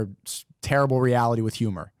with their terrible reality with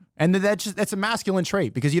humor. And that's a masculine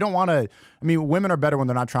trait, because you don't want to, I mean, women are better when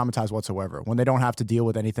they're not traumatized whatsoever, when they don't have to deal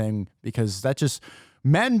with anything, because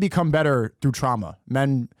men become better through trauma.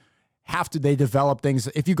 Men they develop things.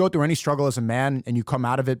 If you go through any struggle as a man and you come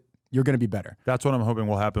out of it, you're going to be better. That's what I'm hoping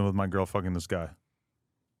will happen with my girl fucking this guy.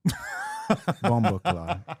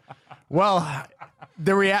 Well, what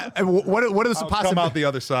are the I'll come out the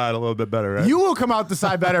other side a little bit better, right? You will come out the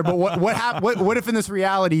side better, but what if in this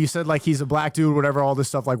reality you said like he's a black dude, whatever, all this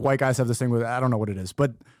stuff, like white guys have this thing with, I don't know what it is,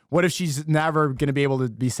 but what if she's never going to be able to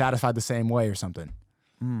be satisfied the same way or something?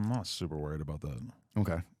 I'm not super worried about that.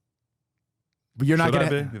 Okay. But you're not Should I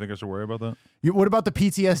going to. be? You think I should worry about that? What about the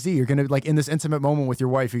PTSD? You're going to, like, in this intimate moment with your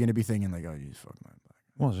wife, you're going to be thinking like, oh, you fucked my back.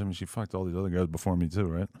 Well, I mean, she fucked all these other guys before me too,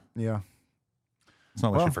 right? Yeah. It's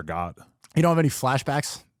not like she forgot. You don't have any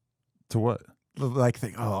flashbacks? To what? Like,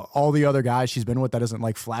 all the other guys she's been with, that doesn't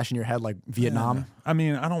like flash in your head like Vietnam? Yeah. I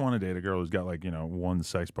mean, I don't want to date a girl who's got like, one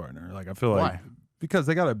sex partner. Like, I feel like. Why? Because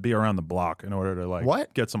they got to be around the block in order to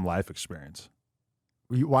like get some life experience.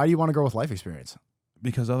 Why do you want to go with life experience?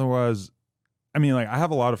 Because otherwise, I mean, like, I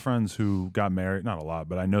have a lot of friends who got married. Not a lot,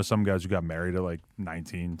 but I know some guys who got married at like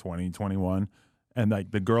 19, 20, 21. And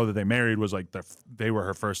like the girl that they married was like they were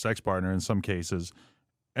her first sex partner in some cases.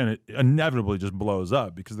 And it inevitably just blows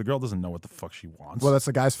up because the girl doesn't know what the fuck she wants. Well, that's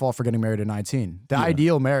the guy's fault for getting married at 19. The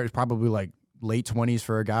ideal marriage is probably like late 20s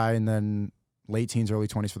for a guy, and then late teens, early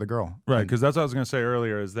 20s for the girl. Right, because that's what I was going to say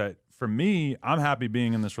earlier, is that for me, I'm happy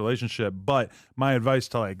being in this relationship, but my advice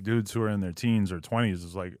to like dudes who are in their teens or 20s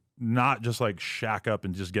is like, not just like shack up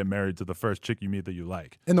and just get married to the first chick you meet that you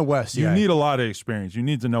like. In the West, you need a lot of experience. You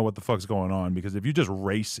need to know what the fuck's going on, because if you just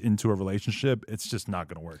race into a relationship, it's just not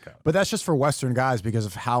going to work out. But that's just for Western guys, because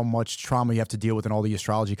of how much trauma you have to deal with in all the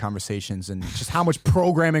astrology conversations, and just how much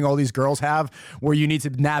programming all these girls have, where you need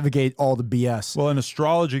to navigate all the BS. Well, an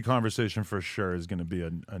astrology conversation for sure is going to be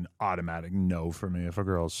an automatic no for me if a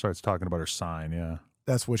girl starts talking about her sign. Yeah,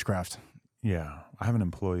 that's witchcraft. Yeah, I have an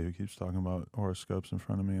employee who keeps talking about horoscopes in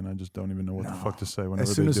front of me, and I just don't even know what the fuck to say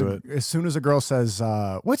whenever they do it. As soon as a girl says,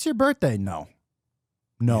 what's your birthday? No.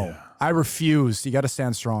 Yeah. I refuse. You got to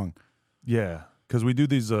stand strong. Yeah, because we do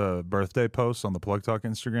these birthday posts on the Plug Talk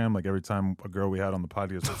Instagram. Like every time a girl we had on the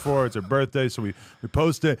podcast before, it's her birthday, so we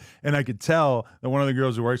post it. And I could tell that one of the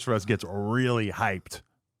girls who works for us gets really hyped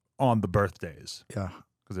on the birthdays. Yeah.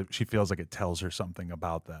 Because she feels like it tells her something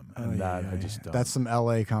about them, and I just don't. That's some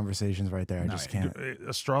LA conversations right there. I just can't.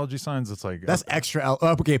 Astrology signs, it's like that's extra.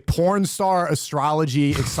 Okay, porn star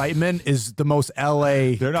astrology excitement is the most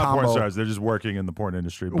LA. They're not combo. porn stars; they're just working in the porn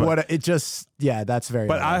industry. But that's very.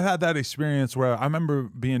 But LA. I had that experience where I remember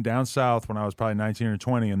being down south when I was probably 19 or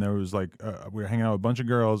 20, and there was like we were hanging out with a bunch of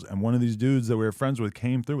girls, and one of these dudes that we were friends with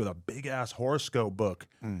came through with a big ass horoscope book.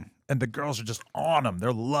 And the girls are just on him.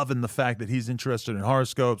 They're loving the fact that he's interested in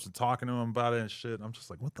horoscopes and talking to him about it and shit. I'm just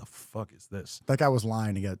like, what the fuck is this? That guy was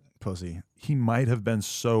lying to get pussy. He might have been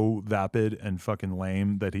so vapid and fucking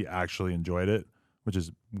lame that he actually enjoyed it, which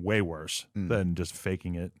is way worse than just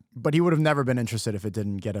faking it. But he would have never been interested if it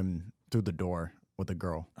didn't get him through the door with a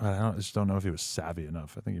girl. I just don't know if he was savvy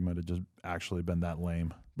enough. I think he might have just actually been that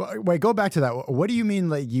lame. But wait, go back to that. What do you mean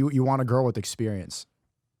like you want a girl with experience?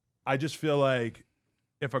 I just feel like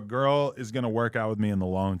if a girl is going to work out with me in the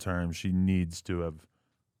long term, she needs to have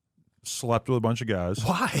slept with a bunch of guys.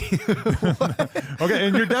 Why? Okay,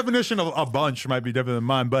 and your definition of a bunch might be different than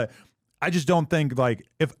mine, but I just don't think like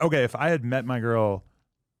if I had met my girl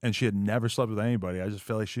and she had never slept with anybody, I just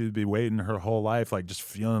feel like she would be waiting her whole life, like just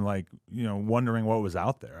feeling like, wondering what was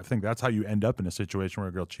out there. I think that's how you end up in a situation where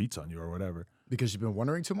a girl cheats on you or whatever. Because you've been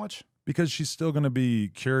wondering too much? Because she's still going to be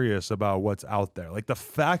curious about what's out there. Like the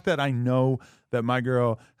fact that I know that my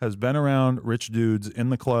girl has been around rich dudes in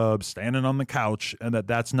the club, standing on the couch, and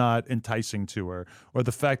that's not enticing to her, or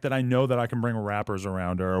the fact that I know that I can bring rappers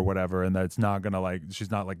around her or whatever, and that it's not going to she's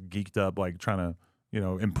not like geeked up, like trying to,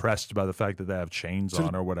 impressed by the fact that they have chains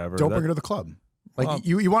on or whatever. Don't bring her to the club. Like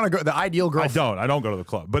you want to go, the ideal girl. I don't go to the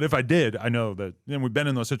club. But if I did, I know that, we've been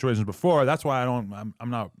in those situations before. That's why I'm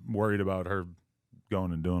not worried about her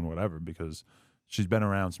going and doing whatever, because she's been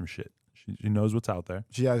around some shit. She knows what's out there.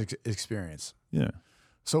 She has experience. Yeah.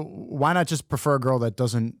 So why not just prefer a girl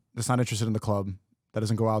that's not interested in the club, that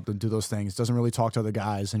doesn't go out and do those things, doesn't really talk to other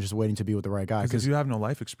guys, and just waiting to be with the right guy? Because if you have no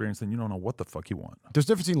life experience, then you don't know what the fuck you want. There's a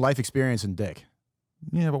difference between life experience and dick.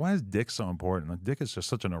 Yeah, but why is dick so important? Like, dick is just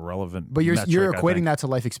such an irrelevant. But you're metric, equating that to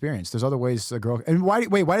life experience. There's other ways a girl. And why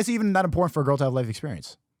is it even that important for a girl to have life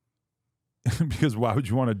experience? Because why would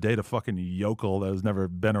you want to date a fucking yokel that has never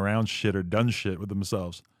been around shit or done shit with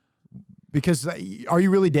themselves? Because are you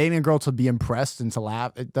really dating a girl to be impressed and to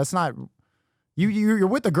laugh? That's not. You're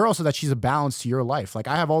with the girl so that she's a balance to your life. Like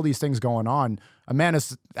I have all these things going on. A man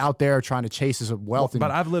is out there trying to chase his wealth. But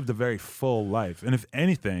I've lived a very full life, and if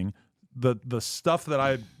anything, the stuff that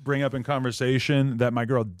I bring up in conversation that my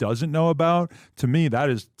girl doesn't know about, to me, that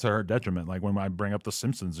is to her detriment. Like when I bring up The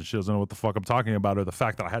Simpsons and she doesn't know what the fuck I'm talking about, or the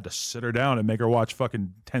fact that I had to sit her down and make her watch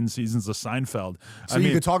fucking 10 seasons of Seinfeld. So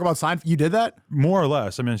you could talk about Seinfeld? You did that? More or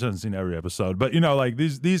less. I mean, she hasn't seen every episode, but like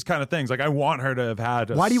these kind of things. Like I want her to have had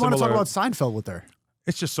Why do you want to talk about Seinfeld with her?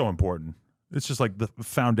 It's just so important. It's just like the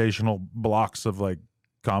foundational blocks of like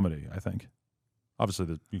comedy, I think.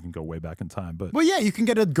 Obviously, you can go way back in time, but... Well, yeah, you can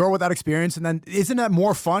get a girl with that experience, and then isn't that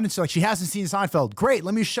more fun? It's like, she hasn't seen Seinfeld. Great,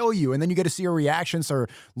 let me show you. And then you get to see her reactions, or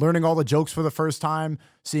learning all the jokes for the first time,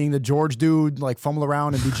 seeing the George dude, like, fumble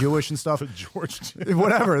around and be Jewish and stuff. George dude.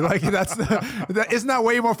 Whatever. Like, isn't that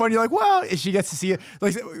way more fun? You're like, well, she gets to see it.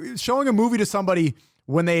 Like, showing a movie to somebody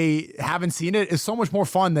when they haven't seen it is so much more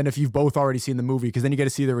fun than if you've both already seen the movie, because then you get to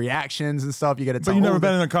see the reactions and stuff. You get to tell. But you've never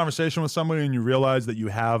been in a conversation with somebody and you realize that you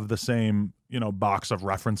have the same, box of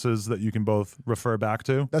references that you can both refer back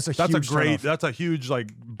to. That's a huge like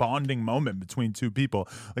bonding moment between two people.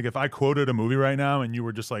 Like if I quoted a movie right now and you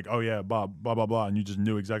were just like, oh yeah, blah, blah, blah, blah, and you just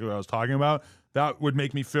knew exactly what I was talking about, that would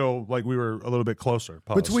make me feel like we were a little bit closer.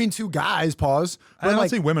 Pause. Between two guys, pause. I don't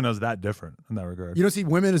see women as that different in that regard. You don't see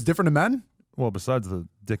women as different to men? Well, besides the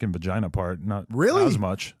dick and vagina part, not really as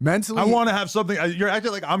much. Mentally, I want to have something. You're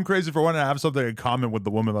acting like I'm crazy for wanting to have something in common with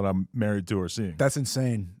the woman that I'm married to or seeing. That's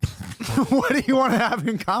insane. What do you want to have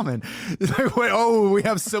in common? It's like, wait, we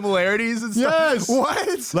have similarities and stuff? Yes.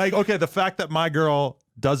 What? Like, okay, the fact that my girl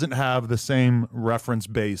doesn't have the same reference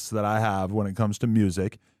base that I have when it comes to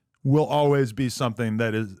music will always be something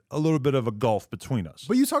that is a little bit of a gulf between us.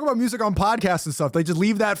 But you talk about music on podcasts and stuff. They just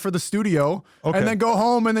leave that for the studio and then go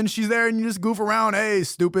home, and then she's there and you just goof around. Hey,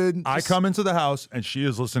 stupid. I come into the house and she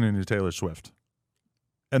is listening to Taylor Swift.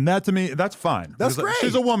 And that to me, that's fine. That's great.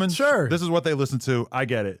 She's a woman. Sure. This is what they listen to. I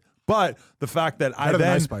get it. But the fact that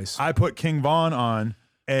I put King Von on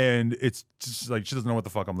and it's just like she doesn't know what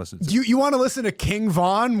the fuck I'm listening to. You want to listen to King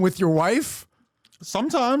Von with your wife?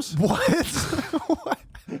 Sometimes. What? What?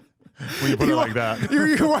 When you put it like that.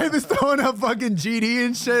 Your wife is throwing up fucking GD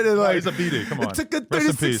and shit. And like, he's a BD. Come on. It took a Rest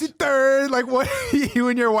in peace. 63rd. Like, what? You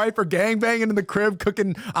and your wife are gangbanging in the crib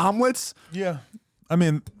cooking omelets? Yeah. I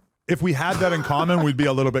mean, if we had that in common, we'd be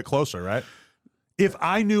a little bit closer, right? If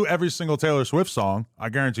I knew every single Taylor Swift song, I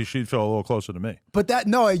guarantee she'd feel a little closer to me. But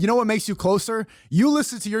you know what makes you closer? You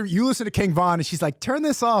listen to King Von and she's like, turn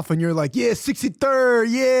this off. And you're like, yeah,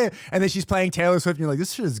 63rd, yeah. And then she's playing Taylor Swift and you're like,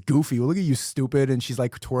 this shit is goofy. Well, look at you, stupid. And she's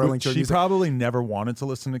like twirling. She probably never wanted to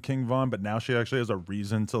listen to King Von, but now she actually has a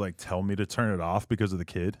reason to like tell me to turn it off because of the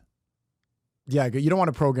kid. Yeah, you don't want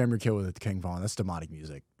to program your kid with King Von. That's demonic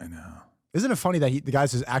music. I know. Isn't it funny that the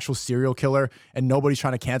guy's his actual serial killer and nobody's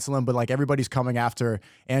trying to cancel him, but like everybody's coming after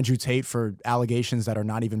Andrew Tate for allegations that are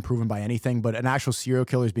not even proven by anything, but an actual serial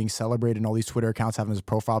killer is being celebrated and all these Twitter accounts having his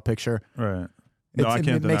profile picture. Right. No, I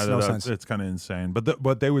can't deny makes no that. sense. It's kind of insane. But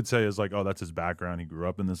what they would say is like, oh, that's his background. He grew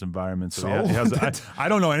up in this environment. So he has, I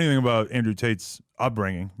don't know anything about Andrew Tate's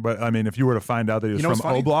upbringing, but I mean, if you were to find out that he was from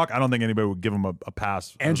O Block, I don't think anybody would give him a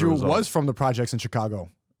pass. Andrew was from the projects in Chicago.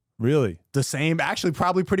 Really? The same, actually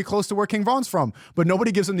probably pretty close to where King Von's from, but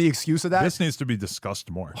nobody gives him the excuse of that. This needs to be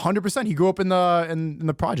discussed more. 100%. He grew up in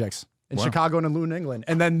the projects in Chicago and in New England.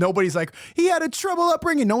 And then nobody's like, he had a trouble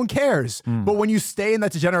upbringing. No one cares. But when you stay in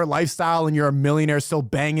that degenerate lifestyle and you're a millionaire still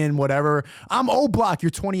banging whatever, I'm O Block,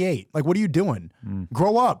 you're 28. Like, what are you doing?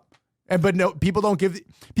 Grow up. But no, people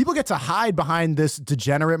get to hide behind this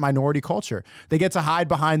degenerate minority culture. They get to hide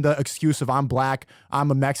behind the excuse of I'm black,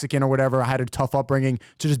 I'm a Mexican or whatever, I had a tough upbringing,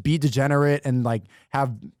 to just be degenerate and like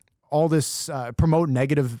have all this promote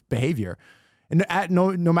negative behavior. And at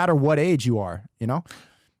no matter what age you are, you know?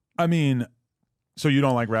 I mean, so you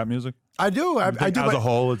don't like rap music? I do. I do. As a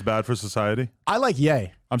whole, it's bad for society? I like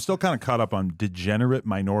Ye. I'm still kind of caught up on degenerate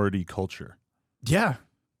minority culture. Yeah.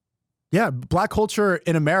 Yeah, black culture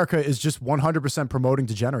in America is just 100% promoting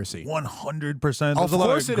degeneracy. 100%. There's a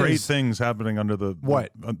lot of great things happening under the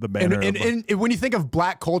banner. And when you think of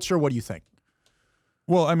black culture, what do you think?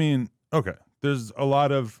 Well, I mean, okay. There's a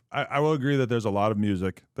lot of, I will agree that there's a lot of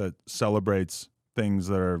music that celebrates things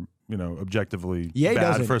that are, objectively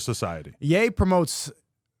bad for society. Ye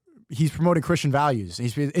he's promoting Christian values.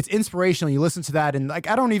 It's inspirational. You listen to that, and like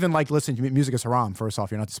I don't even like listening to music is haram. First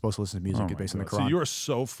off, you're not supposed to listen to music based on the Quran. So you are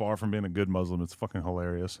so far from being a good Muslim. It's fucking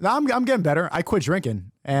hilarious. No, I'm getting better. I quit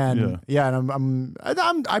drinking, and and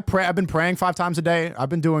I pray. I've been praying 5 times a day. I've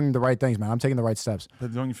been doing the right things, man. I'm taking the right steps.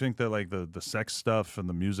 But don't you think that like the sex stuff and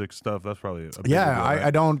the music stuff, that's probably a big deal, right?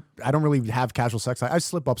 I don't really have casual sex. I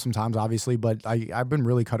slip up sometimes, obviously, but I've been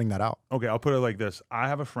really cutting that out. Okay, I'll put it like this. I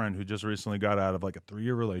have a friend who just recently got out of like a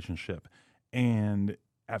 3-year relationship. And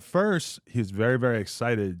at first, he was very, very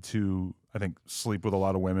excited to, I think, sleep with a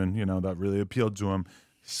lot of women, that really appealed to him.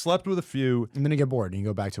 Slept with a few. And then you get bored and you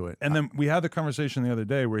go back to it. And then we had the conversation the other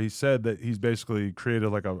day where he said that he's basically created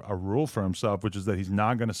like a rule for himself, which is that he's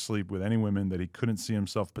not going to sleep with any women that he couldn't see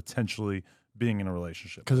himself potentially being in a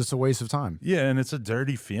relationship. Because it's a waste of time. Yeah, and it's a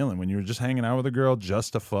dirty feeling when you're just hanging out with a girl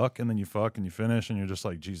just to fuck, and then you fuck and you finish, and you're just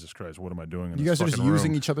like, Jesus Christ, what am I doing in You this guys are just fucking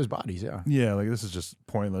using room? each other's bodies, yeah. Yeah, like this is just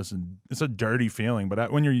pointless, and it's a dirty feeling.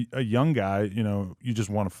 But when you're a young guy, you just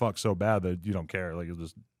want to fuck so bad that you don't care. Like you'll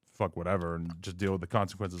just fuck whatever and just deal with the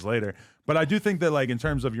consequences later. But I do think that like in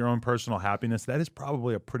terms of your own personal happiness, that is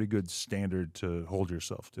probably a pretty good standard to hold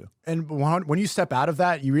yourself to. And when you step out of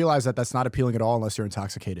that, you realize that that's not appealing at all unless you're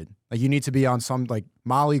intoxicated. Like you need to be on some like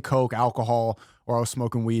Molly, Coke, alcohol, or I was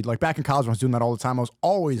smoking weed. Like back in college, when I was doing that all the time, I was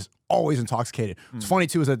always intoxicated. What's funny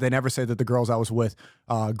too is that they never say that the girls I was with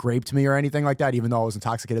raped me or anything like that, even though I was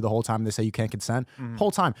intoxicated the whole time. They say you can't consent.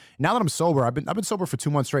 Whole time. Now that I'm sober, I've been sober for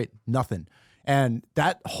 2 months straight. Nothing. And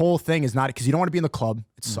that whole thing is not because you don't want to be in the club.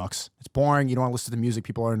 It sucks. It's boring. You don't want to listen to the music.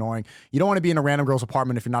 People are annoying. You don't want to be in a random girl's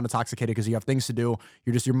apartment if you're not intoxicated because you have things to do.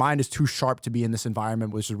 Your mind is too sharp to be in this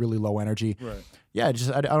environment, which is really low energy. Right. Yeah, I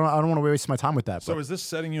don't want to waste my time with that. So is this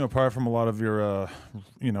setting you apart from a lot of your,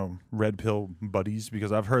 red pill buddies?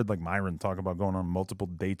 Because I've heard like Myron talk about going on multiple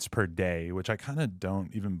dates per day, which I kind of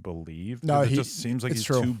don't even believe. No, it just seems like he's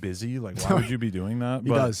too busy. Like, why would you be doing that?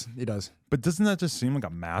 He does. But doesn't that just seem like a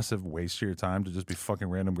massive waste of your time to just be fucking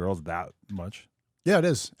random girls that much? Yeah, it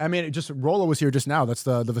is. I mean, Rolo was here just now. That's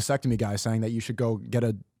the vasectomy guy saying that you should go get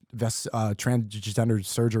a transgender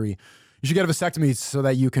surgery. You should get a vasectomy so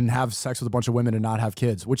that you can have sex with a bunch of women and not have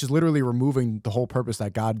kids, which is literally removing the whole purpose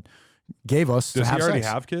that God gave us to have sex. Does he already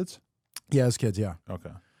have kids? He has kids, yeah.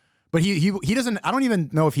 Okay. But he doesn't, I don't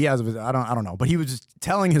even know if he has, I don't know. But he was just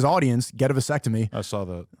telling his audience, get a vasectomy. I saw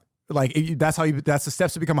that. Like, that's the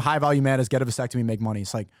steps to become a high value man is get a vasectomy, make money.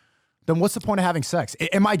 It's like, then what's the point of having sex?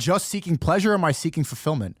 Am I just seeking pleasure or am I seeking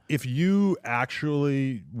fulfillment? If you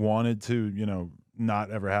actually wanted to,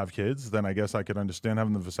 not ever have kids, then I guess I could understand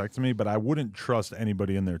having the vasectomy, but I wouldn't trust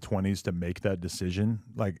anybody in their 20s to make that decision.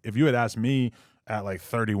 Like, if you had asked me at like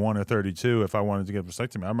 31 or 32 if I wanted to get a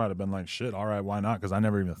vasectomy, I might have been like, shit, all right, why not? Because I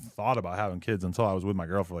never even thought about having kids until I was with my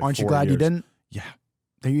girl for like 4 years. Aren't you glad you didn't? Yeah.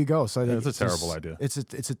 There you go. So it's a terrible idea. It's a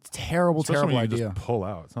terrible, Especially terrible when you idea. Just pull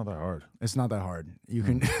out. It's not that hard. It's not that hard. You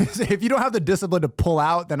can if you don't have the discipline to pull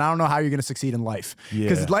out, then I don't know how you're going to succeed in life.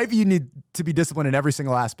 Because life, you need to be disciplined in every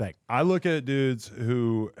single aspect. I look at dudes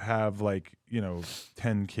who have like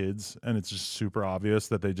 10 kids, and it's just super obvious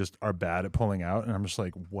that they just are bad at pulling out, and I'm just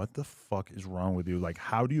like, what the fuck is wrong with you? Like,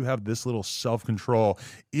 how do you have this little self-control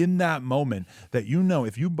in that moment that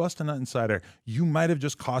if you bust a nut inside her, you might have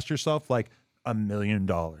just cost yourself like $1 million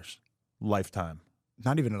lifetime.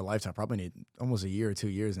 Not even in a lifetime. Probably need almost a year or 2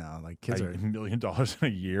 years now. Like kids are $1 million in a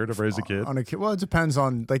year to raise a kid. On a kid. Well, it depends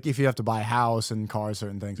on like if you have to buy a house and cars,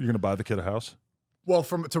 certain things. You're gonna buy the kid a house. Well,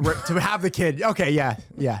 to have the kid. Okay, yeah.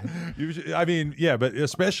 But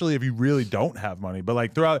especially if you really don't have money. But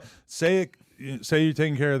like say you're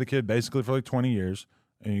taking care of the kid basically for like 20 years,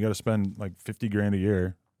 and you got to spend like $50,000 a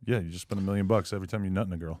year. Yeah, you just spend $1 million every time you nut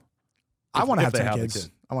in a girl. I want to have 10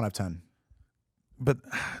 kids. I want to have 10. But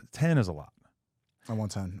 10 is a lot. I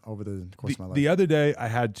want 10 over the course of my life. The other day, I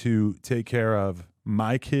had to take care of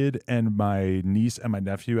my kid and my niece and my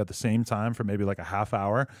nephew at the same time for maybe like a half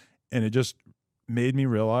hour. And it just made me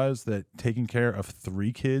realize that taking care of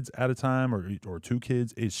 3 kids at a time or 2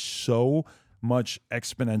 kids is so much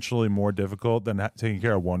exponentially more difficult than taking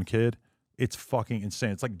care of 1 kid. It's fucking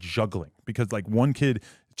insane. It's like juggling, because like 1 kid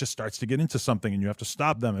just starts to get into something and you have to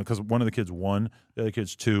stop them because one of the kids 1, the other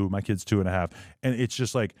kid's 2, my kid's 2.5. And it's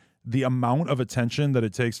just like the amount of attention that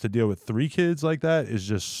it takes to deal with 3 kids like that is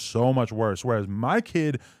just so much worse. Whereas my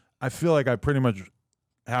kid, I feel like I pretty much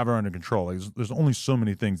have her under control. Like there's only so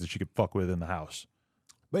many things that she could fuck with in the house.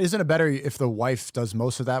 But isn't it better if the wife does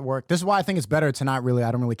most of that work? This is why I think it's better to not really,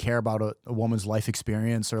 I don't really care about a woman's life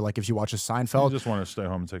experience, or like if she watches Seinfeld. You just want to stay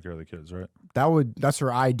home and take care of the kids, right? That's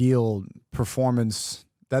her ideal performance.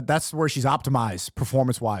 That's where she's optimized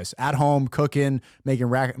performance-wise. At home, cooking, making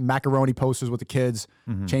macaroni posters with the kids,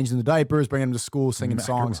 changing the diapers, bringing them to school, singing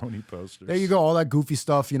songs. Macaroni posters. There you go. All that goofy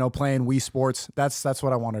stuff, playing Wii Sports. That's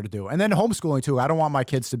what I want her to do. And then homeschooling too. I don't want my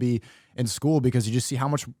kids to be in school because you just see how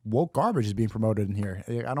much woke garbage is being promoted in here.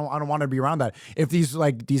 I don't want to be around that. If these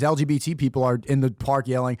LGBT people are in the park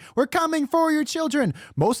yelling, "We're coming for your children,"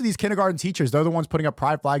 most of these kindergarten teachers, they're the ones putting up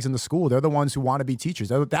pride flags in the school. They're the ones who want to be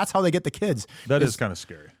teachers. That's how they get the kids. That is kind of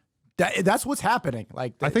scary. That's what's happening.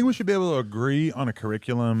 Like I think we should be able to agree on a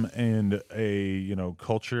curriculum and a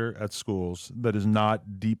culture at schools that is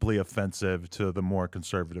not deeply offensive to the more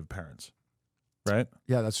conservative parents, right?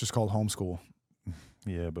 Yeah, that's just called homeschool.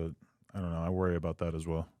 Yeah, but I don't know. I worry about that as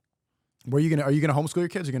well. Are you gonna homeschool your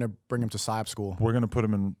kids? Or are you gonna bring them to PSYOP school? We're gonna put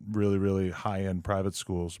them in really, really high end private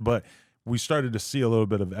schools, but we started to see a little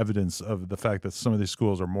bit of evidence of the fact that some of these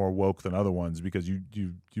schools are more woke than other ones, because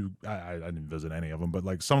I didn't visit any of them, but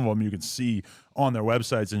like some of them you can see on their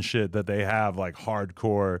websites and shit that they have like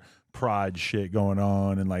hardcore pride shit going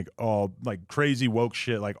on and like all like crazy woke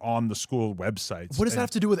shit like on the school websites. What does that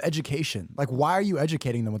have to do with education? Like, why are you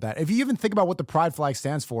educating them with that? If you even think about what the pride flag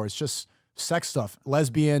stands for, it's just sex stuff.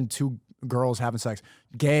 Lesbian, 2 girls having sex,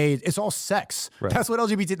 gay, it's all sex. Right. That's what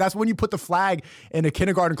LGBT, that's when you put the flag in a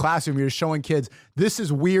kindergarten classroom, you're showing kids, this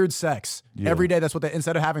is weird sex. Yeah. Every day, that's what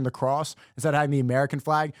instead of having the cross, instead of having the American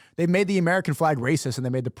flag, they made the American flag racist and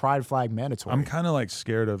they made the pride flag mandatory. I'm kind of like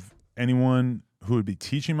scared of anyone who would be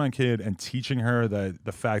teaching my kid and teaching her that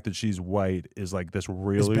the fact that she's white is like this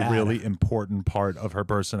really, really important part of her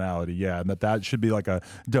personality. Yeah. And that should be like a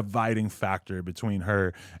dividing factor between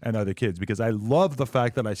her and other kids, because I love the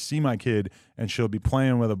fact that I see my kid and she'll be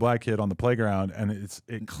playing with a black kid on the playground and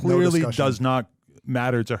it clearly does not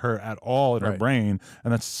matter to her at all in her brain.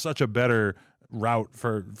 And that's such a better route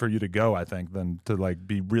for you to go, I think, than to like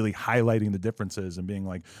be really highlighting the differences and being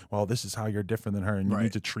like, well, this is how you're different than her and you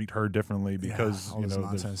need to treat her differently because I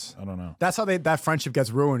don't know. That's how that friendship gets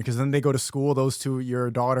ruined, because then they go to school, those two, your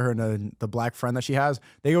daughter and the black friend that she has,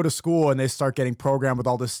 they go to school and they start getting programmed with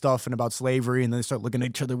all this stuff and about slavery, and then they start looking at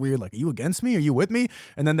each other weird, like, are you against me? Are you with me?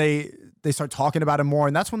 And then they start talking about it more,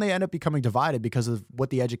 and that's when they end up becoming divided because of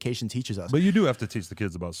what the education teaches us. But you do have to teach the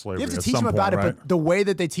kids about slavery. You have to teach them about it, but the way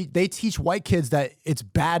that they teach white kids that it's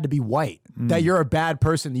bad to be white, that you're a bad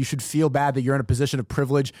person, you should feel bad that you're in a position of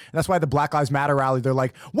privilege. And that's why the Black Lives Matter rally, they're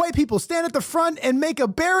like, white people stand at the front and make a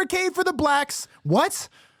barricade for the blacks. What?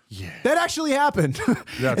 Yeah. That actually happened.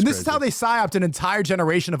 And this is how they psyoped an entire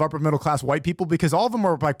generation of upper middle class white people, because all of them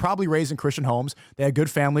were like probably raised in Christian homes. They had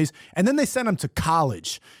good families. And then they sent them to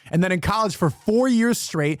college. And then in college for 4 years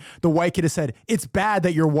straight, the white kid has said, it's bad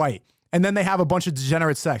that you're white. And then they have a bunch of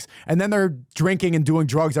degenerate sex. And then they're drinking and doing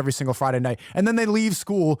drugs every single Friday night. And then they leave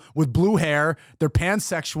school with blue hair. They're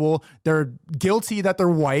pansexual. They're guilty that they're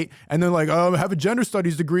white. And they're like, oh, I have a gender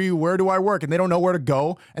studies degree. Where do I work? And they don't know where to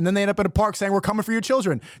go. And then they end up in a park saying, we're coming for your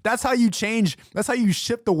children. That's how you change. That's how you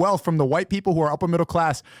shift the wealth from the white people who are upper middle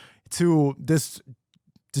class to this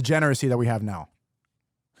degeneracy that we have now.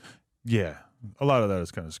 Yeah. A lot of that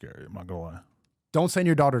is kind of scary. I'm not going to lie. Don't send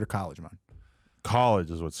your daughter to college, man.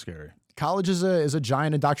 College is what's scary. College is a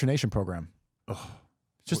giant indoctrination program. Ugh.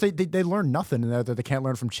 Just they learn nothing that they can't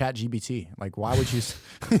learn from ChatGPT. Like, why would you?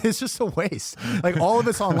 It's just a waste. Like, all of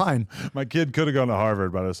it's online. My kid could have gone to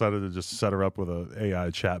Harvard, but I decided to just set her up with an AI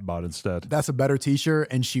chat bot instead. That's a better teacher,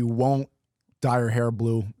 and she won't dye her hair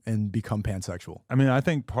blue and become pansexual. I mean, I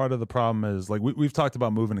think part of the problem is, like, we've talked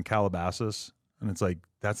about moving to Calabasas, and it's like,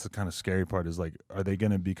 that's the kind of scary part is, like, are they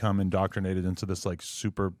going to become indoctrinated into this, like,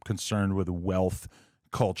 super concerned with wealth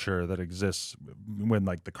culture that exists when,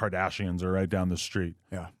 like, the Kardashians are right down the street?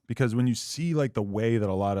 Yeah. Because when you see, like, the way that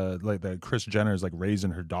a lot of, like, that Kris Jenner is, like,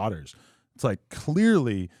 raising her daughters, it's like,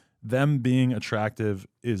 clearly them being attractive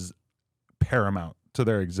is paramount to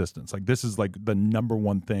their existence. Like, this is, like, the number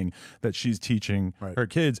one thing that she's teaching her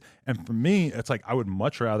kids. And for me, it's like, I would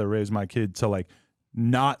much rather raise my kid to, like,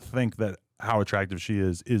 not think that how attractive she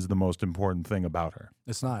is the most important thing about her.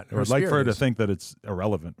 It's not. Or like for her to think that it's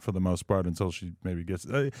irrelevant for the most part until she maybe gets.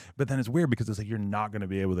 But then it's weird because it's like, you're not going to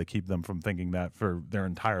be able to keep them from thinking that for their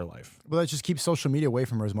entire life. Well, let's just keep social media away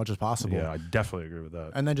from her as much as possible. Yeah, I definitely agree with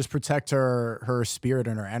that. And then just protect her spirit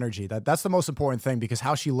and her energy. That's the most important thing, because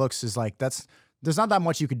how she looks is like, there's not that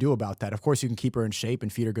much you could do about that. Of course, you can keep her in shape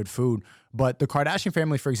and feed her good food. But the Kardashian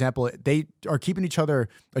family, for example, they are keeping each other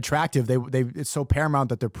attractive. It's so paramount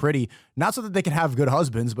that they're pretty, not so that they can have good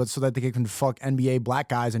husbands, but so that they can fuck NBA black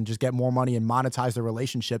guys and just get more money and monetize their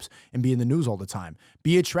relationships and be in the news all the time.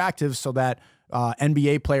 Be attractive so that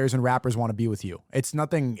NBA players and rappers want to be with you. It's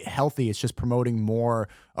nothing healthy. It's just promoting more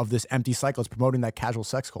of this empty cycle. It's promoting that casual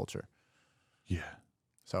sex culture. Yeah.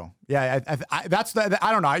 So yeah, that's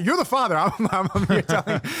I don't know. You're the father. I'm here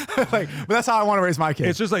telling you, like, but that's how I want to raise my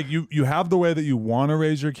kids. It's just like you have the way that you want to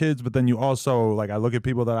raise your kids, but then you also, like, I look at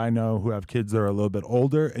people that I know who have kids that are a little bit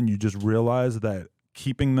older, and you just realize that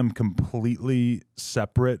keeping them completely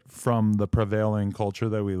separate from the prevailing culture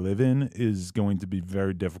that we live in is going to be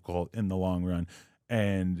very difficult in the long run,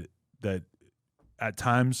 and that at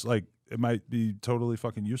times, like, it might be totally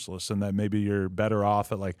fucking useless, and that maybe you're better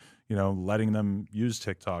off at, like, you know, letting them use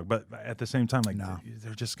TikTok. But at the same time, like,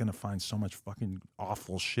 they're just gonna find so much fucking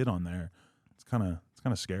awful shit on there. It's kind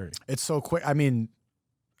of scary. It's so quick. I mean,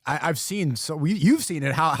 I've seen, you've seen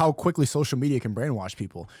it, how quickly social media can brainwash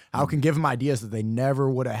people. How it can give them ideas that they never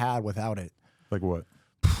would have had without it. Like what?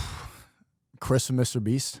 Chris from Mr.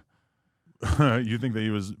 Beast. You think that he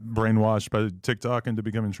was brainwashed by TikTok into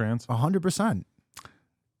becoming trans? 100%.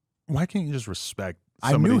 Why can't you just respect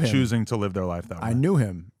somebody choosing to live their life that way? I knew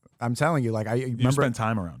him. I'm telling you, like, You spent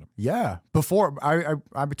time around him. Yeah. Before, I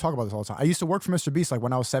talk about this all the time. I used to work for Mr. Beast, like,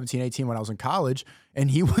 when I was 17, 18, when I was in college,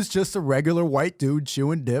 and he was just a regular white dude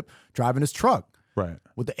chewing dip, driving his truck. Right.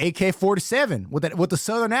 With the AK-47, with the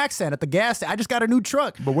southern accent at the gas station. I just got a new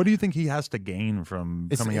truck. But what do you think he has to gain from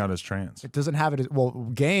coming out as trans? It doesn't have it. Well,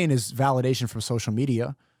 gain is validation from social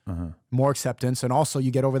media. More acceptance, and also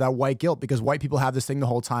you get over that white guilt, because white people have this thing the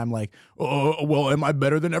whole time, like, oh, well, am I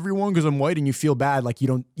better than everyone because I'm white? And you feel bad, like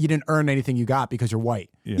you didn't earn anything you got because you're white.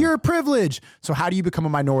 Yeah. You're a privilege. So how do you become a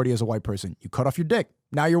minority as a white person? You cut off your dick.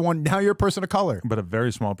 Now you're a person of color. But a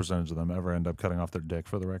very small percentage of them ever end up cutting off their dick,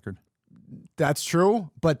 for the record. That's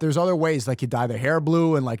true, but there's other ways, like you dye their hair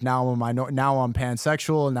blue, and like now I'm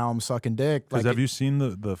pansexual, and now I'm sucking dick. Because have you seen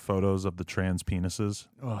the photos of the trans penises?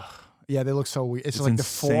 Ugh. Yeah, they look so weird. It's like insane the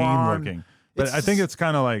forearm looking. But I think it's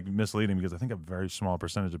kind of like misleading, because I think a very small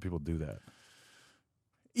percentage of people do that.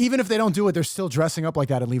 Even if they don't do it, they're still dressing up like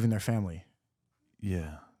that and leaving their family.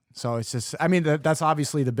 Yeah. So it's just, I mean, that's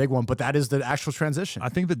obviously the big one, but that is the actual transition. I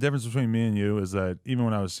think the difference between me and you is that even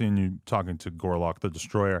when I was seeing you talking to Gorlock the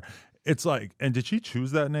Destroyer, it's like, and did she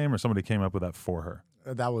choose that name or somebody came up with that for her?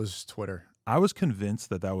 That was Twitter. I was convinced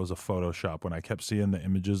that was a Photoshop when I kept seeing the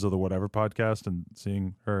images of the Whatever podcast and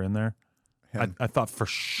seeing her in there. I thought for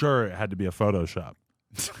sure it had to be a Photoshop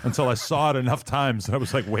until I saw it enough times and I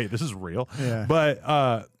was like, wait, this is real. Yeah.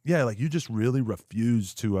 But yeah, like, you just really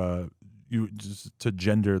refused to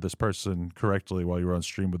gender this person correctly while you were on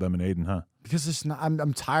stream with them and Aiden, huh? Because it's not,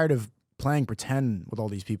 I'm tired of playing pretend with all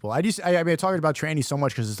these people. I talked about trannies so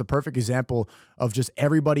much because it's the perfect example of just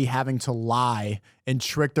everybody having to lie and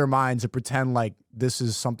trick their minds and pretend like this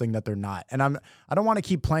is something that they're not. And I don't want to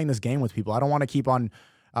keep playing this game with people. I don't want to keep on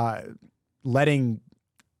letting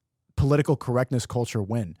political correctness culture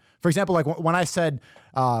win? For example, like when I said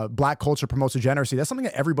black culture promotes degeneracy, that's something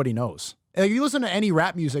that everybody knows. Like you listen to any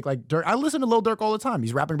rap music, like Durk, I listen to Lil Durk all the time.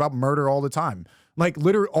 He's rapping about murder all the time. Like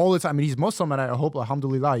literally all the time. I mean, he's Muslim, and I hope,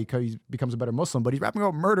 alhamdulillah, he becomes a better Muslim, but he's rapping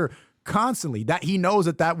about murder constantly. That he knows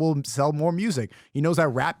that will sell more music. He knows that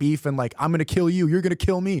rap beef and like, I'm going to kill you, you're going to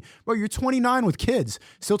kill me. Bro, you're 29 with kids,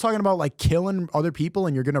 still talking about like killing other people,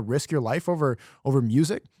 and you're going to risk your life over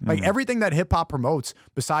music. Like everything that hip hop promotes,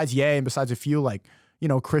 besides Ye and besides a few like, you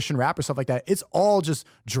know, Christian rap or stuff like that, it's all just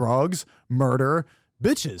drugs, murder,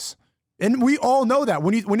 bitches. And we all know that.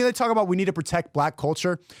 When they talk about we need to protect black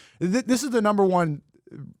culture, this is the number one.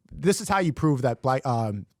 This is how you prove that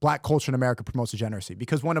black culture in America promotes degeneracy.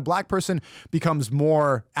 Because when a black person becomes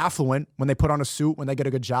more affluent, when they put on a suit, when they get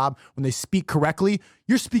a good job, when they speak correctly,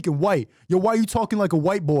 you're speaking white. Yo, why are you talking like a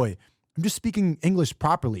white boy? I'm just speaking English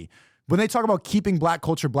properly. When they talk about keeping black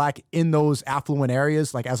culture black in those affluent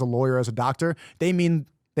areas, like as a lawyer, as a doctor, they mean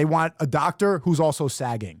they want a doctor who's also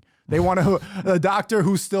sagging. They want a doctor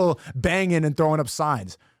who's still banging and throwing up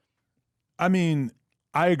signs. I mean,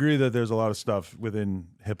 I agree that there's a lot of stuff within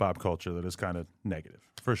hip hop culture that is kind of negative,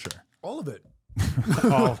 for sure. All of it.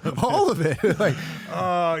 All of it. Like,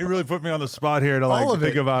 you really put me on the spot here to like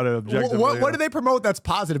think about it objectively. What do they promote that's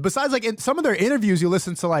positive? Besides, like in some of their interviews, you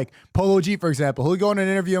listen to like Polo G, for example. He'll go in an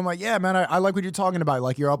interview. I'm like, yeah, man, I like what you're talking about.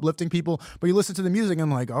 Like you're uplifting people, but you listen to the music and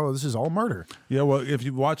I'm like, oh, this is all murder. Yeah, well, if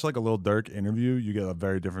you watch like a Lil Durk interview, you get a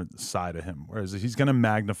very different side of him. Whereas he's going to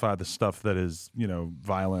magnify the stuff that is, you know,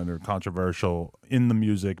 violent or controversial in the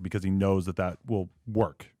music because he knows that will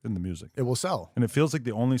work in the music. It will sell. And it feels like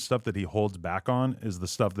the only stuff that he holds back on is the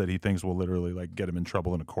stuff that he thinks will literally like get him in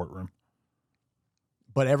trouble in a courtroom.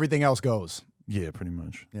 But everything else goes. Yeah, pretty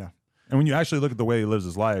much. Yeah. And when you actually look at the way he lives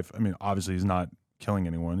his life, I mean, obviously he's not killing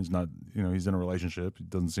anyone. He's not, you know, he's in a relationship. It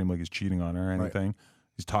doesn't seem like he's cheating on her or anything. Right.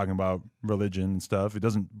 He's talking about religion and stuff. He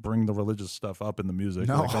doesn't bring the religious stuff up in the music,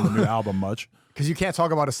 like on the new album much. Because you can't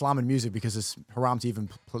talk about Islam in music because it's haram to even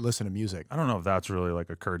listen to music. I don't know if that's really like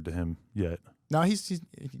occurred to him yet. No, he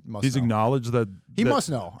must He's know. Acknowledged that. He must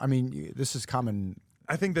know. I mean, this is common.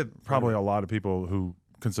 I think that probably a lot of people who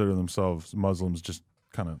consider themselves Muslims just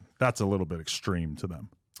kind of, that's a little bit extreme to them.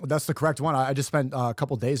 That's the correct one. I just spent a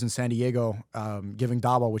couple days in San Diego giving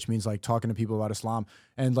dawah, which means like talking to people about Islam.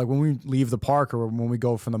 And like when we leave the park or when we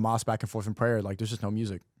go from the mosque back and forth in prayer, like there's just no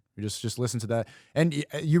music. You just listen to that. And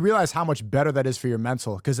you realize how much better that is for your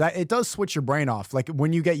mental, because it does switch your brain off. Like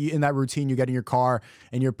when you get in that routine, you get in your car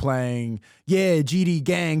and you're playing, yeah, GD,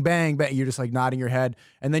 gang, bang, bang. You're just like nodding your head.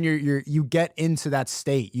 And then you get into that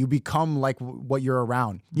state. You become like what you're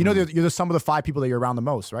around. You know, you're the sum of the 5 people that you're around the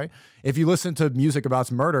most, right? If you listen to music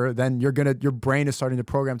about murder, then your brain is starting to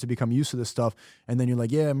program to become used to this stuff. And then you're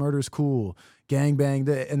like, yeah, murder's cool. Gang, bang.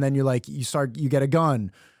 And then you're like, you get a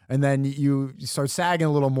gun. And then you start sagging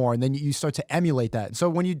a little more, and then you start to emulate that. So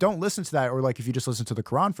when you don't listen to that, or like if you just listen to the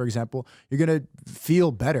Quran, for example, you're going to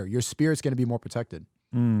feel better. Your spirit's going to be more protected.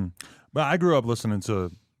 But I grew up listening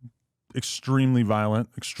to extremely violent,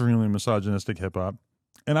 extremely misogynistic hip hop.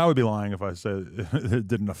 And I would be lying if I said it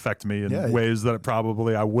didn't affect me in ways that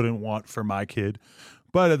probably I wouldn't want for my kid.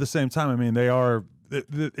 But at the same time, I mean,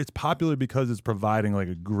 it's popular because it's providing like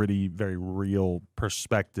a gritty, very real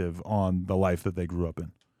perspective on the life that they grew up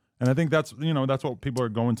in. And I think that's what people are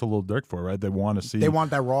going to Lil Durk for, right? They want to see. They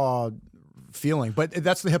want that raw feeling. But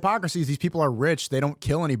that's the hypocrisy. These people are rich. They don't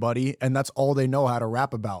kill anybody. And that's all they know how to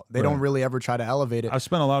rap about. They don't really ever try to elevate it. I've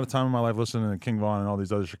spent a lot of time in my life listening to King Von and all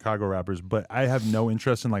these other Chicago rappers, but I have no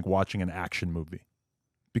interest in like watching an action movie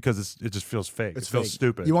because it just feels fake. It feels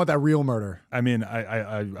stupid. You want that real murder. I mean,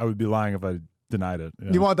 I would be lying if I denied it.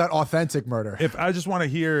 You want that authentic murder. If I just want to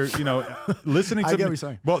hear, listening to I get what you're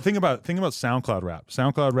saying. Well, think about SoundCloud rap.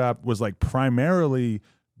 SoundCloud rap was like primarily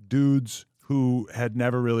dudes who had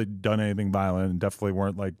never really done anything violent and definitely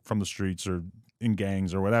weren't like from the streets or in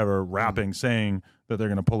gangs or whatever, rapping, saying that they're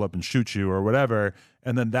going to pull up and shoot you or whatever.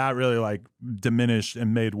 And then that really like diminished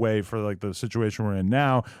and made way for like the situation we're in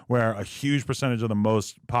now, where a huge percentage of the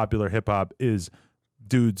most popular hip hop is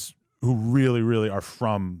dudes who really, really are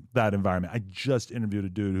from that environment. I just interviewed a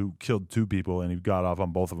dude who killed 2 people and he got off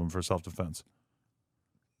on both of them for self-defense.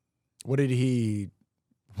 What does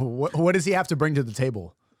he have to bring to the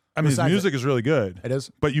table? I mean, his music is really good. It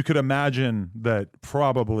is. But you could imagine that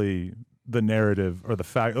probably the narrative or the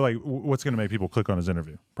fact, like what's going to make people click on his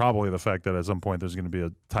interview? Probably the fact that at some point there's going to be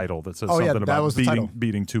a title that says something about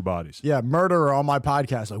beating 2 bodies. Yeah, murderer on my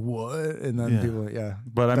podcast. Like, what? And then people,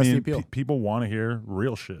 But I mean, people want to hear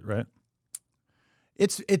real shit, right?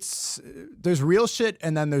 There's real shit,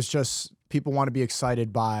 and then there's just people want to be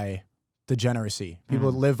excited by degeneracy.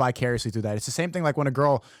 People live vicariously through that. It's the same thing like when a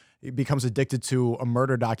girl becomes addicted to a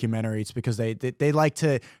murder documentary, it's because they like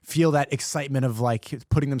to feel that excitement of like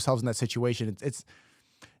putting themselves in that situation.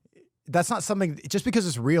 That's not something, just because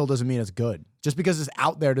it's real doesn't mean it's good. Just because it's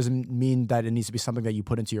out there doesn't mean that it needs to be something that you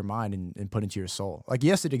put into your mind and put into your soul. Like,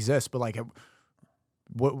 yes, it exists, but like,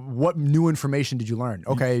 what new information did you learn?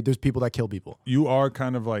 Okay, there's people that kill people. You are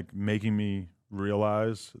kind of like making me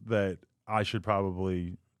realize that I should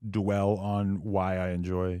probably dwell on why I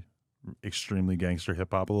enjoy extremely gangster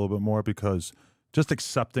hip hop a little bit more, because just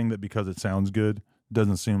accepting that because it sounds good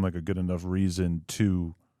doesn't seem like a good enough reason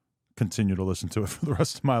to continue to listen to it for the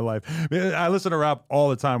rest of my life. I listen to rap all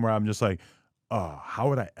the time where I'm just like, oh, how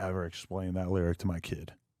would I ever explain that lyric to my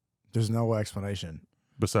kid? There's no explanation.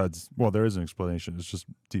 Besides, well, there is an explanation. It's just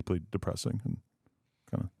deeply depressing and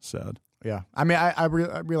kind of sad. Yeah. I mean, I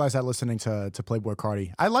realized that listening to Playboi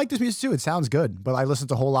Carti. I like this music too. It sounds good, but I listened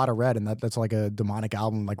to a whole lot of Red, and that's like a demonic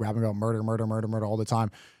album, like rapping about murder all the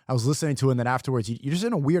time. I was listening to it, and then afterwards, you're just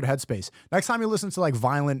in a weird headspace. Next time you listen to like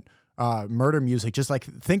violent murder music, just like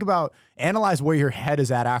analyze where your head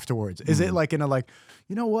is at afterwards. Is it like in a like,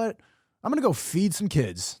 you know what? I'm going to go feed some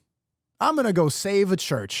kids. I'm going to go save a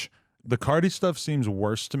church. The Carti stuff seems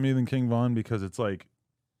worse to me than King Von, because it's like,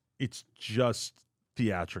 it's just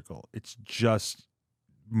theatrical. It's just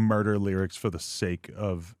murder lyrics for the sake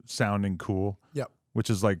of sounding cool. Yep. Which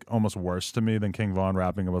is like almost worse to me than King Von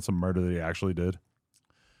rapping about some murder that he actually did.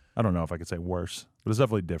 I don't know if I could say worse, but it's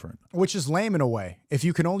definitely different. Which is lame in a way. If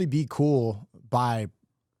you can only be cool by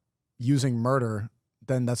using murder,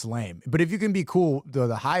 then that's lame. But if you can be cool,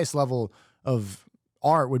 the highest level of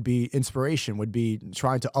art would be inspiration, would be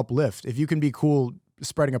trying to uplift. If you can be cool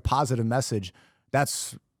spreading a positive message,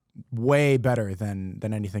 that's way better than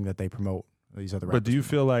anything that they promote, these other rappers. But do you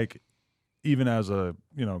feel like, even as a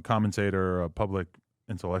commentator or a public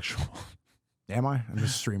intellectual, am I? I'm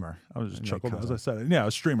just a streamer. I was just chuckling as I said it. Yeah,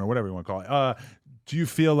 a streamer, whatever you want to call it. Do you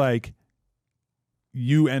feel like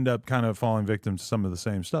you end up kind of falling victim to some of the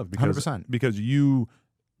same stuff? 100%. Because you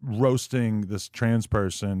roasting this trans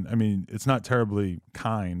person, I mean, it's not terribly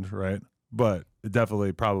kind, right? But it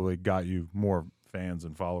definitely probably got you more fans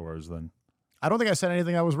and followers than... I don't think I said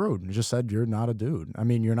anything that was rude. I just said, you're not a dude. I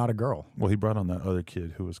mean, you're not a girl. Well, he brought on that other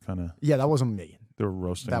kid who was kind of... Yeah, that wasn't me. They were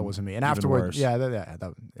roasting. That wasn't me. And afterwards, yeah.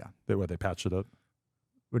 They patched it up?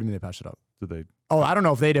 What do you mean they patched it up? Did they? Oh, I don't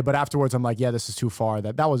know if they did, but afterwards I'm like, yeah, this is too far.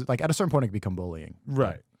 That was like, at a certain point it could become bullying.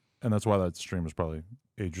 Right. And that's why that stream was probably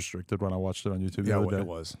age restricted when I watched it on YouTube the other day. It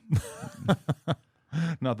was.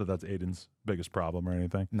 Not that that's Aiden's biggest problem or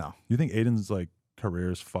anything. No. You think Aiden's like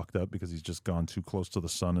career is fucked up because he's just gone too close to the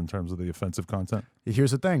sun in terms of the offensive content?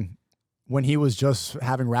 Here's the thing. When he was just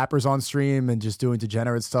having rappers on stream and just doing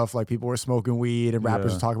degenerate stuff, like people were smoking weed and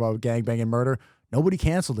rappers were talking about gangbang and murder, nobody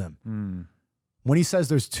canceled him. When he says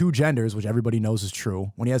there's two genders, which everybody knows is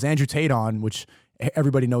true, when he has Andrew Tate on, which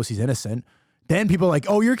everybody knows he's innocent, then people are like,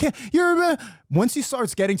 oh, you're once he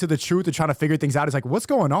starts getting to the truth and trying to figure things out, it's like, what's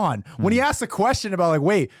going on? When he asks a question about like,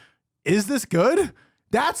 wait, is this good?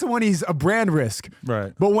 That's when he's a brand risk.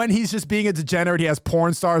 Right. But when he's just being a degenerate, he has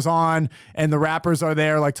porn stars on and the rappers are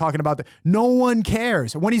there like talking about no one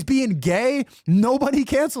cares. When he's being gay, nobody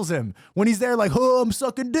cancels him. When he's there like, oh, I'm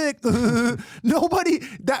sucking dick.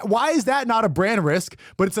 Why is that not a brand risk?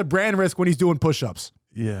 But it's a brand risk when he's doing push-ups.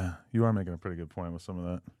 Yeah, you are making a pretty good point with some of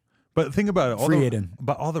that. But think about it.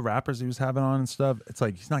 All the rappers he was having on and stuff, it's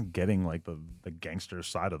like he's not getting like the gangster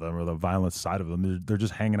side of them or the violent side of them. They're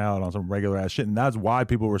just hanging out on some regular ass shit. And that's why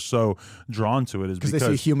people were so drawn to it, is because they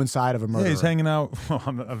see a human side of a murderer. Yeah, he's hanging out.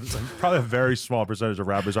 Probably a very small percentage of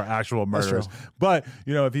rappers are actual murderers. But,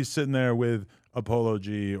 if he's sitting there with a Polo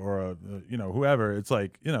G or whoever, it's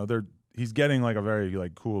like, he's getting like a very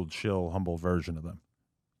like cool, chill, humble version of them.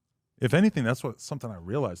 If anything, that's something I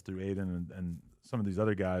realized through Aiden and some of these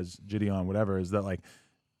other guys, Gideon, whatever, is that like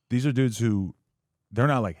these are dudes who, they're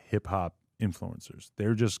not like hip hop influencers.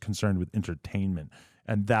 They're just concerned with entertainment.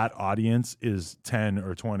 And that audience is 10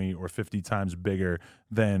 or 20 or 50 times bigger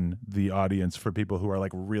than the audience for people who are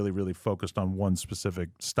like really, really focused on one specific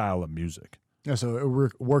style of music. Yeah, so it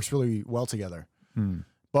works really well together.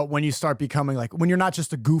 But when you start becoming like, when you're not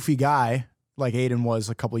just a goofy guy like Aiden was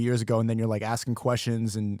a couple of years ago, and then you're like asking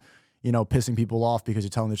questions and, pissing people off because you're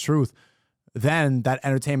telling the truth, then that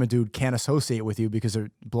entertainment dude can't associate with you because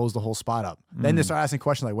it blows the whole spot up. Then they start asking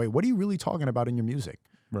questions like, wait, what are you really talking about in your music?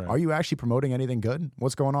 Right. Are you actually promoting anything good?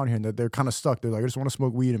 What's going on here? And they're kind of stuck. They're like, I just want to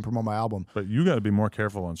smoke weed and promote my album. But you got to be more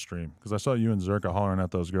careful on stream, because I saw you and Zerka hollering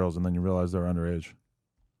at those girls and then you realize they're underage.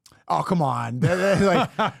 Oh, come on. Like,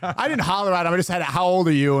 I didn't holler at them. I just had, how old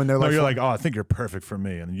are you? And they're No, like, you're like, oh, I think you're perfect for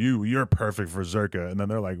me. And you're perfect for Zerka. And then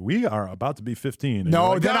they're like, we are about to be 15. And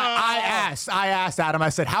no, like, then I asked Adam, I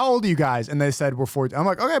said, how old are you guys? And they said, we're 14. I'm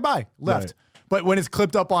like, okay, bye. Left. Right. But when it's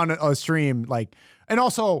clipped up on a stream, like, and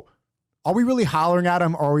also, are we really hollering at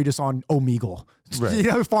him or are we just on Omegle? Right. You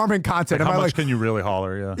know, farming content. Like, am how I much like, can you really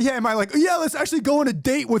holler? Yeah. yeah, am I like, yeah, let's actually go on a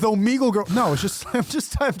date with Omegle girl? No, it's just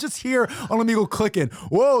I'm just here on Omegle clicking.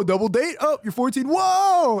 Whoa, double date? Oh, you're 14.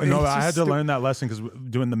 Whoa. No, I had to learn that lesson because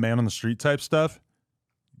doing the man on the street type stuff.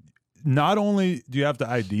 Not only do you have to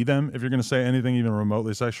ID them if you're going to say anything even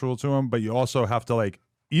remotely sexual to them, but you also have to, like,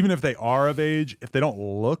 even if they are of age, if they don't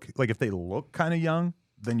look like, if they look kind of young,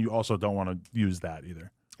 then you also don't want to use that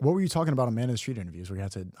either. What were you talking about on Man on the Street interviews where you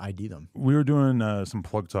had to ID them? We were doing some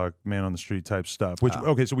plug talk, man on the street type stuff. Which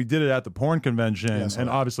okay, so we did it at the porn convention, and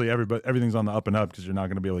obviously everything's on the up and up because you're not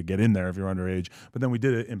going to be able to get in there if you're underage. But then we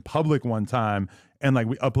did it in public one time, and like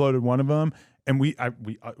we uploaded one of them, and we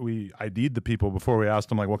ID'd the people before we asked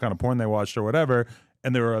them like what kind of porn they watched or whatever,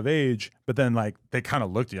 and they were of age, but then like they kind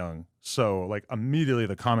of looked young. So like immediately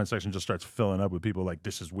the comment section just starts filling up with people like,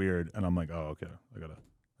 this is weird, and I'm like, oh okay,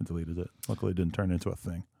 I deleted it. Luckily, it didn't turn into a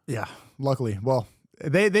thing. Yeah, luckily. Well,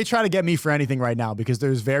 they try to get me for anything right now because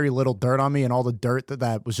there's very little dirt on me, and all the dirt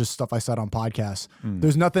that was just stuff I said on podcasts.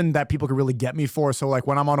 There's nothing that people could really get me for. So like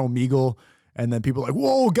when I'm on Omegle and then people are like,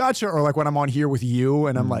 whoa, gotcha. Or like when I'm on here with you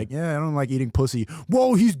and I'm like, yeah, I don't like eating pussy.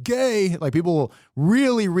 Whoa, he's gay. Like people will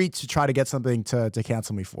really reach to try to get something to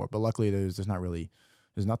cancel me for. But luckily there's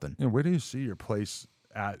nothing. Yeah, where do you see your place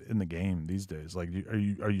at in the game these days? Like,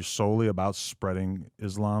 are you solely about spreading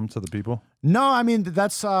Islam to the people? No, I mean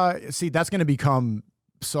that's that's going to become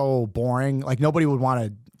so boring. Like nobody would want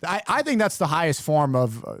to. I think that's the highest form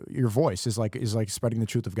of your voice is like spreading the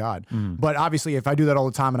truth of God. But obviously, if I do that all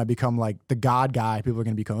the time and I become like the God guy, people are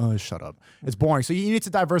going to become, oh, shut up. It's boring. So you need to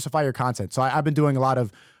diversify your content. So I've been doing a lot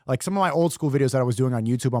of like some of my old school videos that I was doing on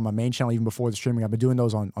YouTube on my main channel even before the streaming. I've been doing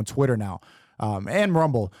those on Twitter now and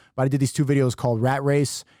Rumble. But I did these 2 videos called Rat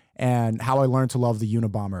Race and How I Learned to Love the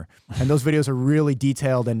Unabomber. And those videos are really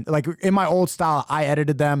detailed. And like in my old style, I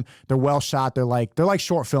edited them. They're well shot. They're like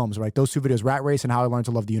short films, right? Those 2 videos, Rat Race and How I Learned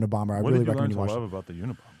to Love the Unabomber. I what really did you recommend learn you to watch love about the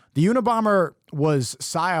Unabomber? The Unabomber was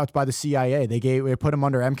psyoped by the CIA. They put him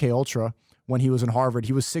under MK Ultra when he was in Harvard.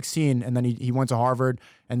 He was 16 and then he went to Harvard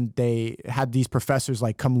and they had these professors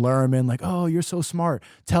like come lure him in like, oh, you're so smart.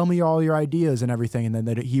 Tell me all your ideas and everything. And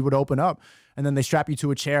then he would open up and then they strap you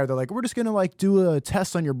to a chair. They're like, we're just going to like do a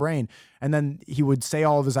test on your brain. And then he would say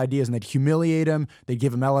all of his ideas and they'd humiliate him. They'd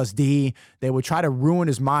give him LSD. They would try to ruin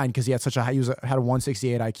his mind because he had had a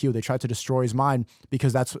 168 IQ. They tried to destroy his mind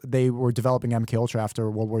because they were developing MK Ultra after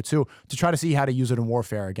World War II to try to see how to use it in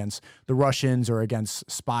warfare against the Russians or against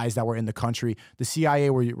spies that were in the country. The CIA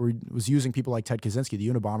was using people like Ted Kaczynski, the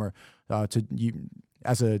Unabomber,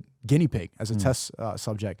 as a guinea pig, as a test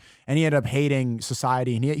subject. And he ended up hating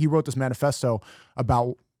society. And he wrote this manifesto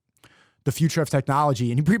about the future of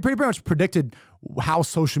technology. And he pretty much predicted how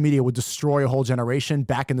social media would destroy a whole generation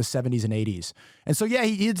back in the 70s and 80s. And so, yeah,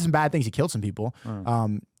 he did some bad things. He killed some people.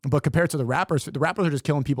 But compared to the rappers are just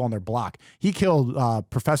killing people on their block. He killed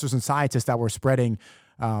professors and scientists that were spreading,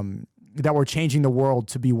 that were changing the world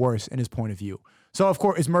to be worse in his point of view. So, of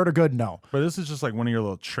course, is murder good? No. But this is just like one of your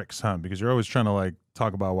little tricks, huh? Because you're always trying to like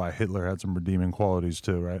talk about why Hitler had some redeeming qualities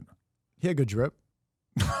too, right? He had good drip.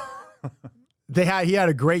 He had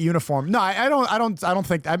a great uniform. No, I don't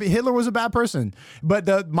think. I mean, Hitler was a bad person.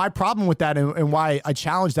 But my problem with that and why I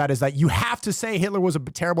challenge that is that you have to say Hitler was a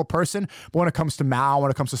terrible person. But when it comes to Mao,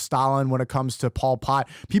 when it comes to Stalin, when it comes to Pol Pot,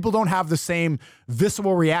 people don't have the same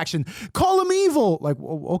visceral reaction. Call him evil. Like,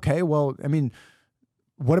 okay, well, I mean,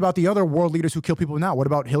 what about the other world leaders who kill people now? What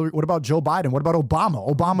about Hillary? What about Joe Biden? What about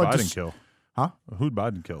Obama? Biden kill. Huh? Who'd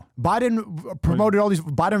Biden kill? Biden promoted all these.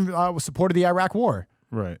 Biden supported the Iraq War.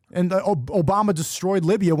 Right. And Obama destroyed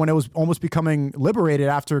Libya when it was almost becoming liberated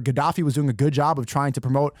after Gaddafi was doing a good job of trying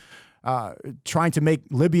to make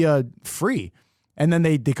Libya free. And then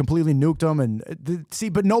they completely nuked him. And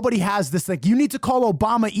but nobody has this, like, you need to call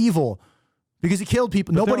Obama evil because he killed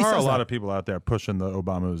people. But nobody there are says a lot that. of people out there pushing the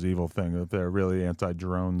Obama is evil thing, that they're really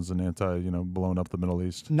anti-drones and blowing up the Middle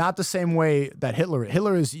East. Not the same way that Hitler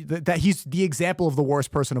is, that he's the example of the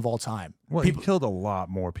worst person of all time. Well, he killed a lot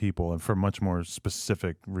more people and for much more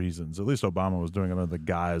specific reasons. At least Obama was doing it under the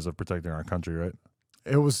guise of protecting our country, right?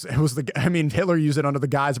 Hitler used it under the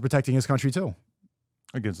guise of protecting his country too.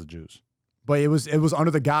 Against the Jews. But it was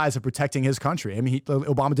under the guise of protecting his country. I mean,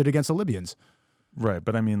 Obama did it against the Libyans. Right,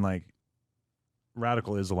 but I mean, like,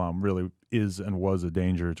 radical Islam really is and was a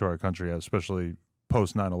danger to our country, especially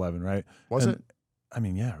post 9/11, right? Was it? I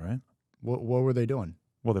mean, yeah, right? What were they doing?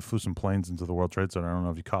 Well, they flew some planes into the World Trade Center. I don't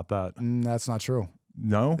know if you caught that. That's not true.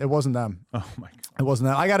 No? It wasn't them. Oh, my God. It wasn't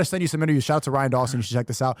that. I got to send you some interviews. Shout out to Ryan Dawson. You should check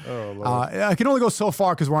this out. Oh, Lord. I can only go so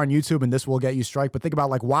far because we're on YouTube and this will get you strike. But think about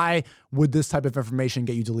like, why would this type of information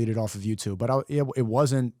get you deleted off of YouTube? But it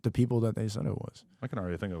wasn't the people that they said it was. I can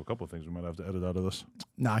already think of a couple of things we might have to edit out of this.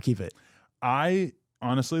 Nah, keep it. I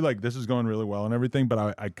honestly, like, this is going really well and everything,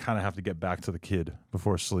 but I kind of have to get back to the kid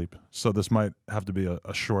before sleep. So this might have to be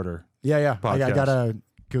a shorter Yeah. podcast. I got to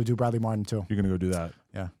go do Bradley Martin too. You're going to go do that?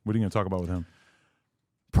 Yeah. What are you going to talk about with him?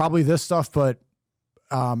 Probably this stuff, but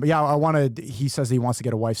yeah, I want to. He says he wants to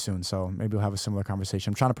get a wife soon, so maybe we'll have a similar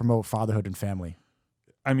conversation. I'm trying to promote fatherhood and family.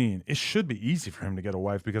 I mean, it should be easy for him to get a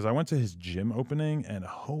wife because I went to his gym opening and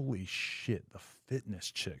holy shit, the fitness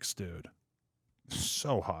chicks, dude.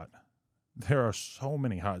 So hot. There are so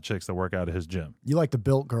many hot chicks that work out at his gym. You like the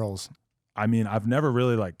built girls. I mean, I've never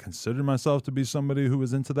really like considered myself to be somebody who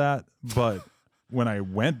was into that, but when I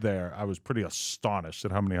went there, I was pretty astonished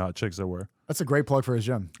at how many hot chicks there were. That's a great plug for his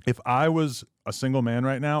gym. If I was a single man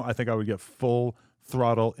right now, I think I would get full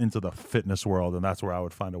throttle into the fitness world, and that's where I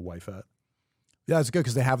would find a wife at. Yeah, it's good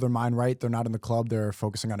because they have their mind right. They're not in the club. They're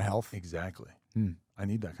focusing on health. Exactly. I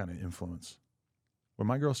need that kind of influence. When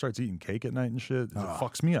my girl starts eating cake at night and shit, it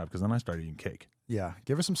fucks me up because then I start eating cake. Yeah,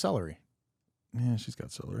 give her some celery. Yeah, she's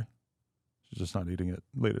got celery. She's just not eating it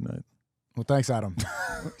late at night. Well, thanks, Adam.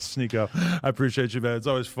 Sneako, I appreciate you, man. It's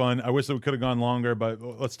always fun. I wish that we could have gone longer, but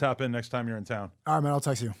let's tap in next time you're in town. All right, man. I'll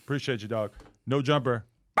text you. Appreciate you, dog. No jumper.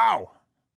 Bow.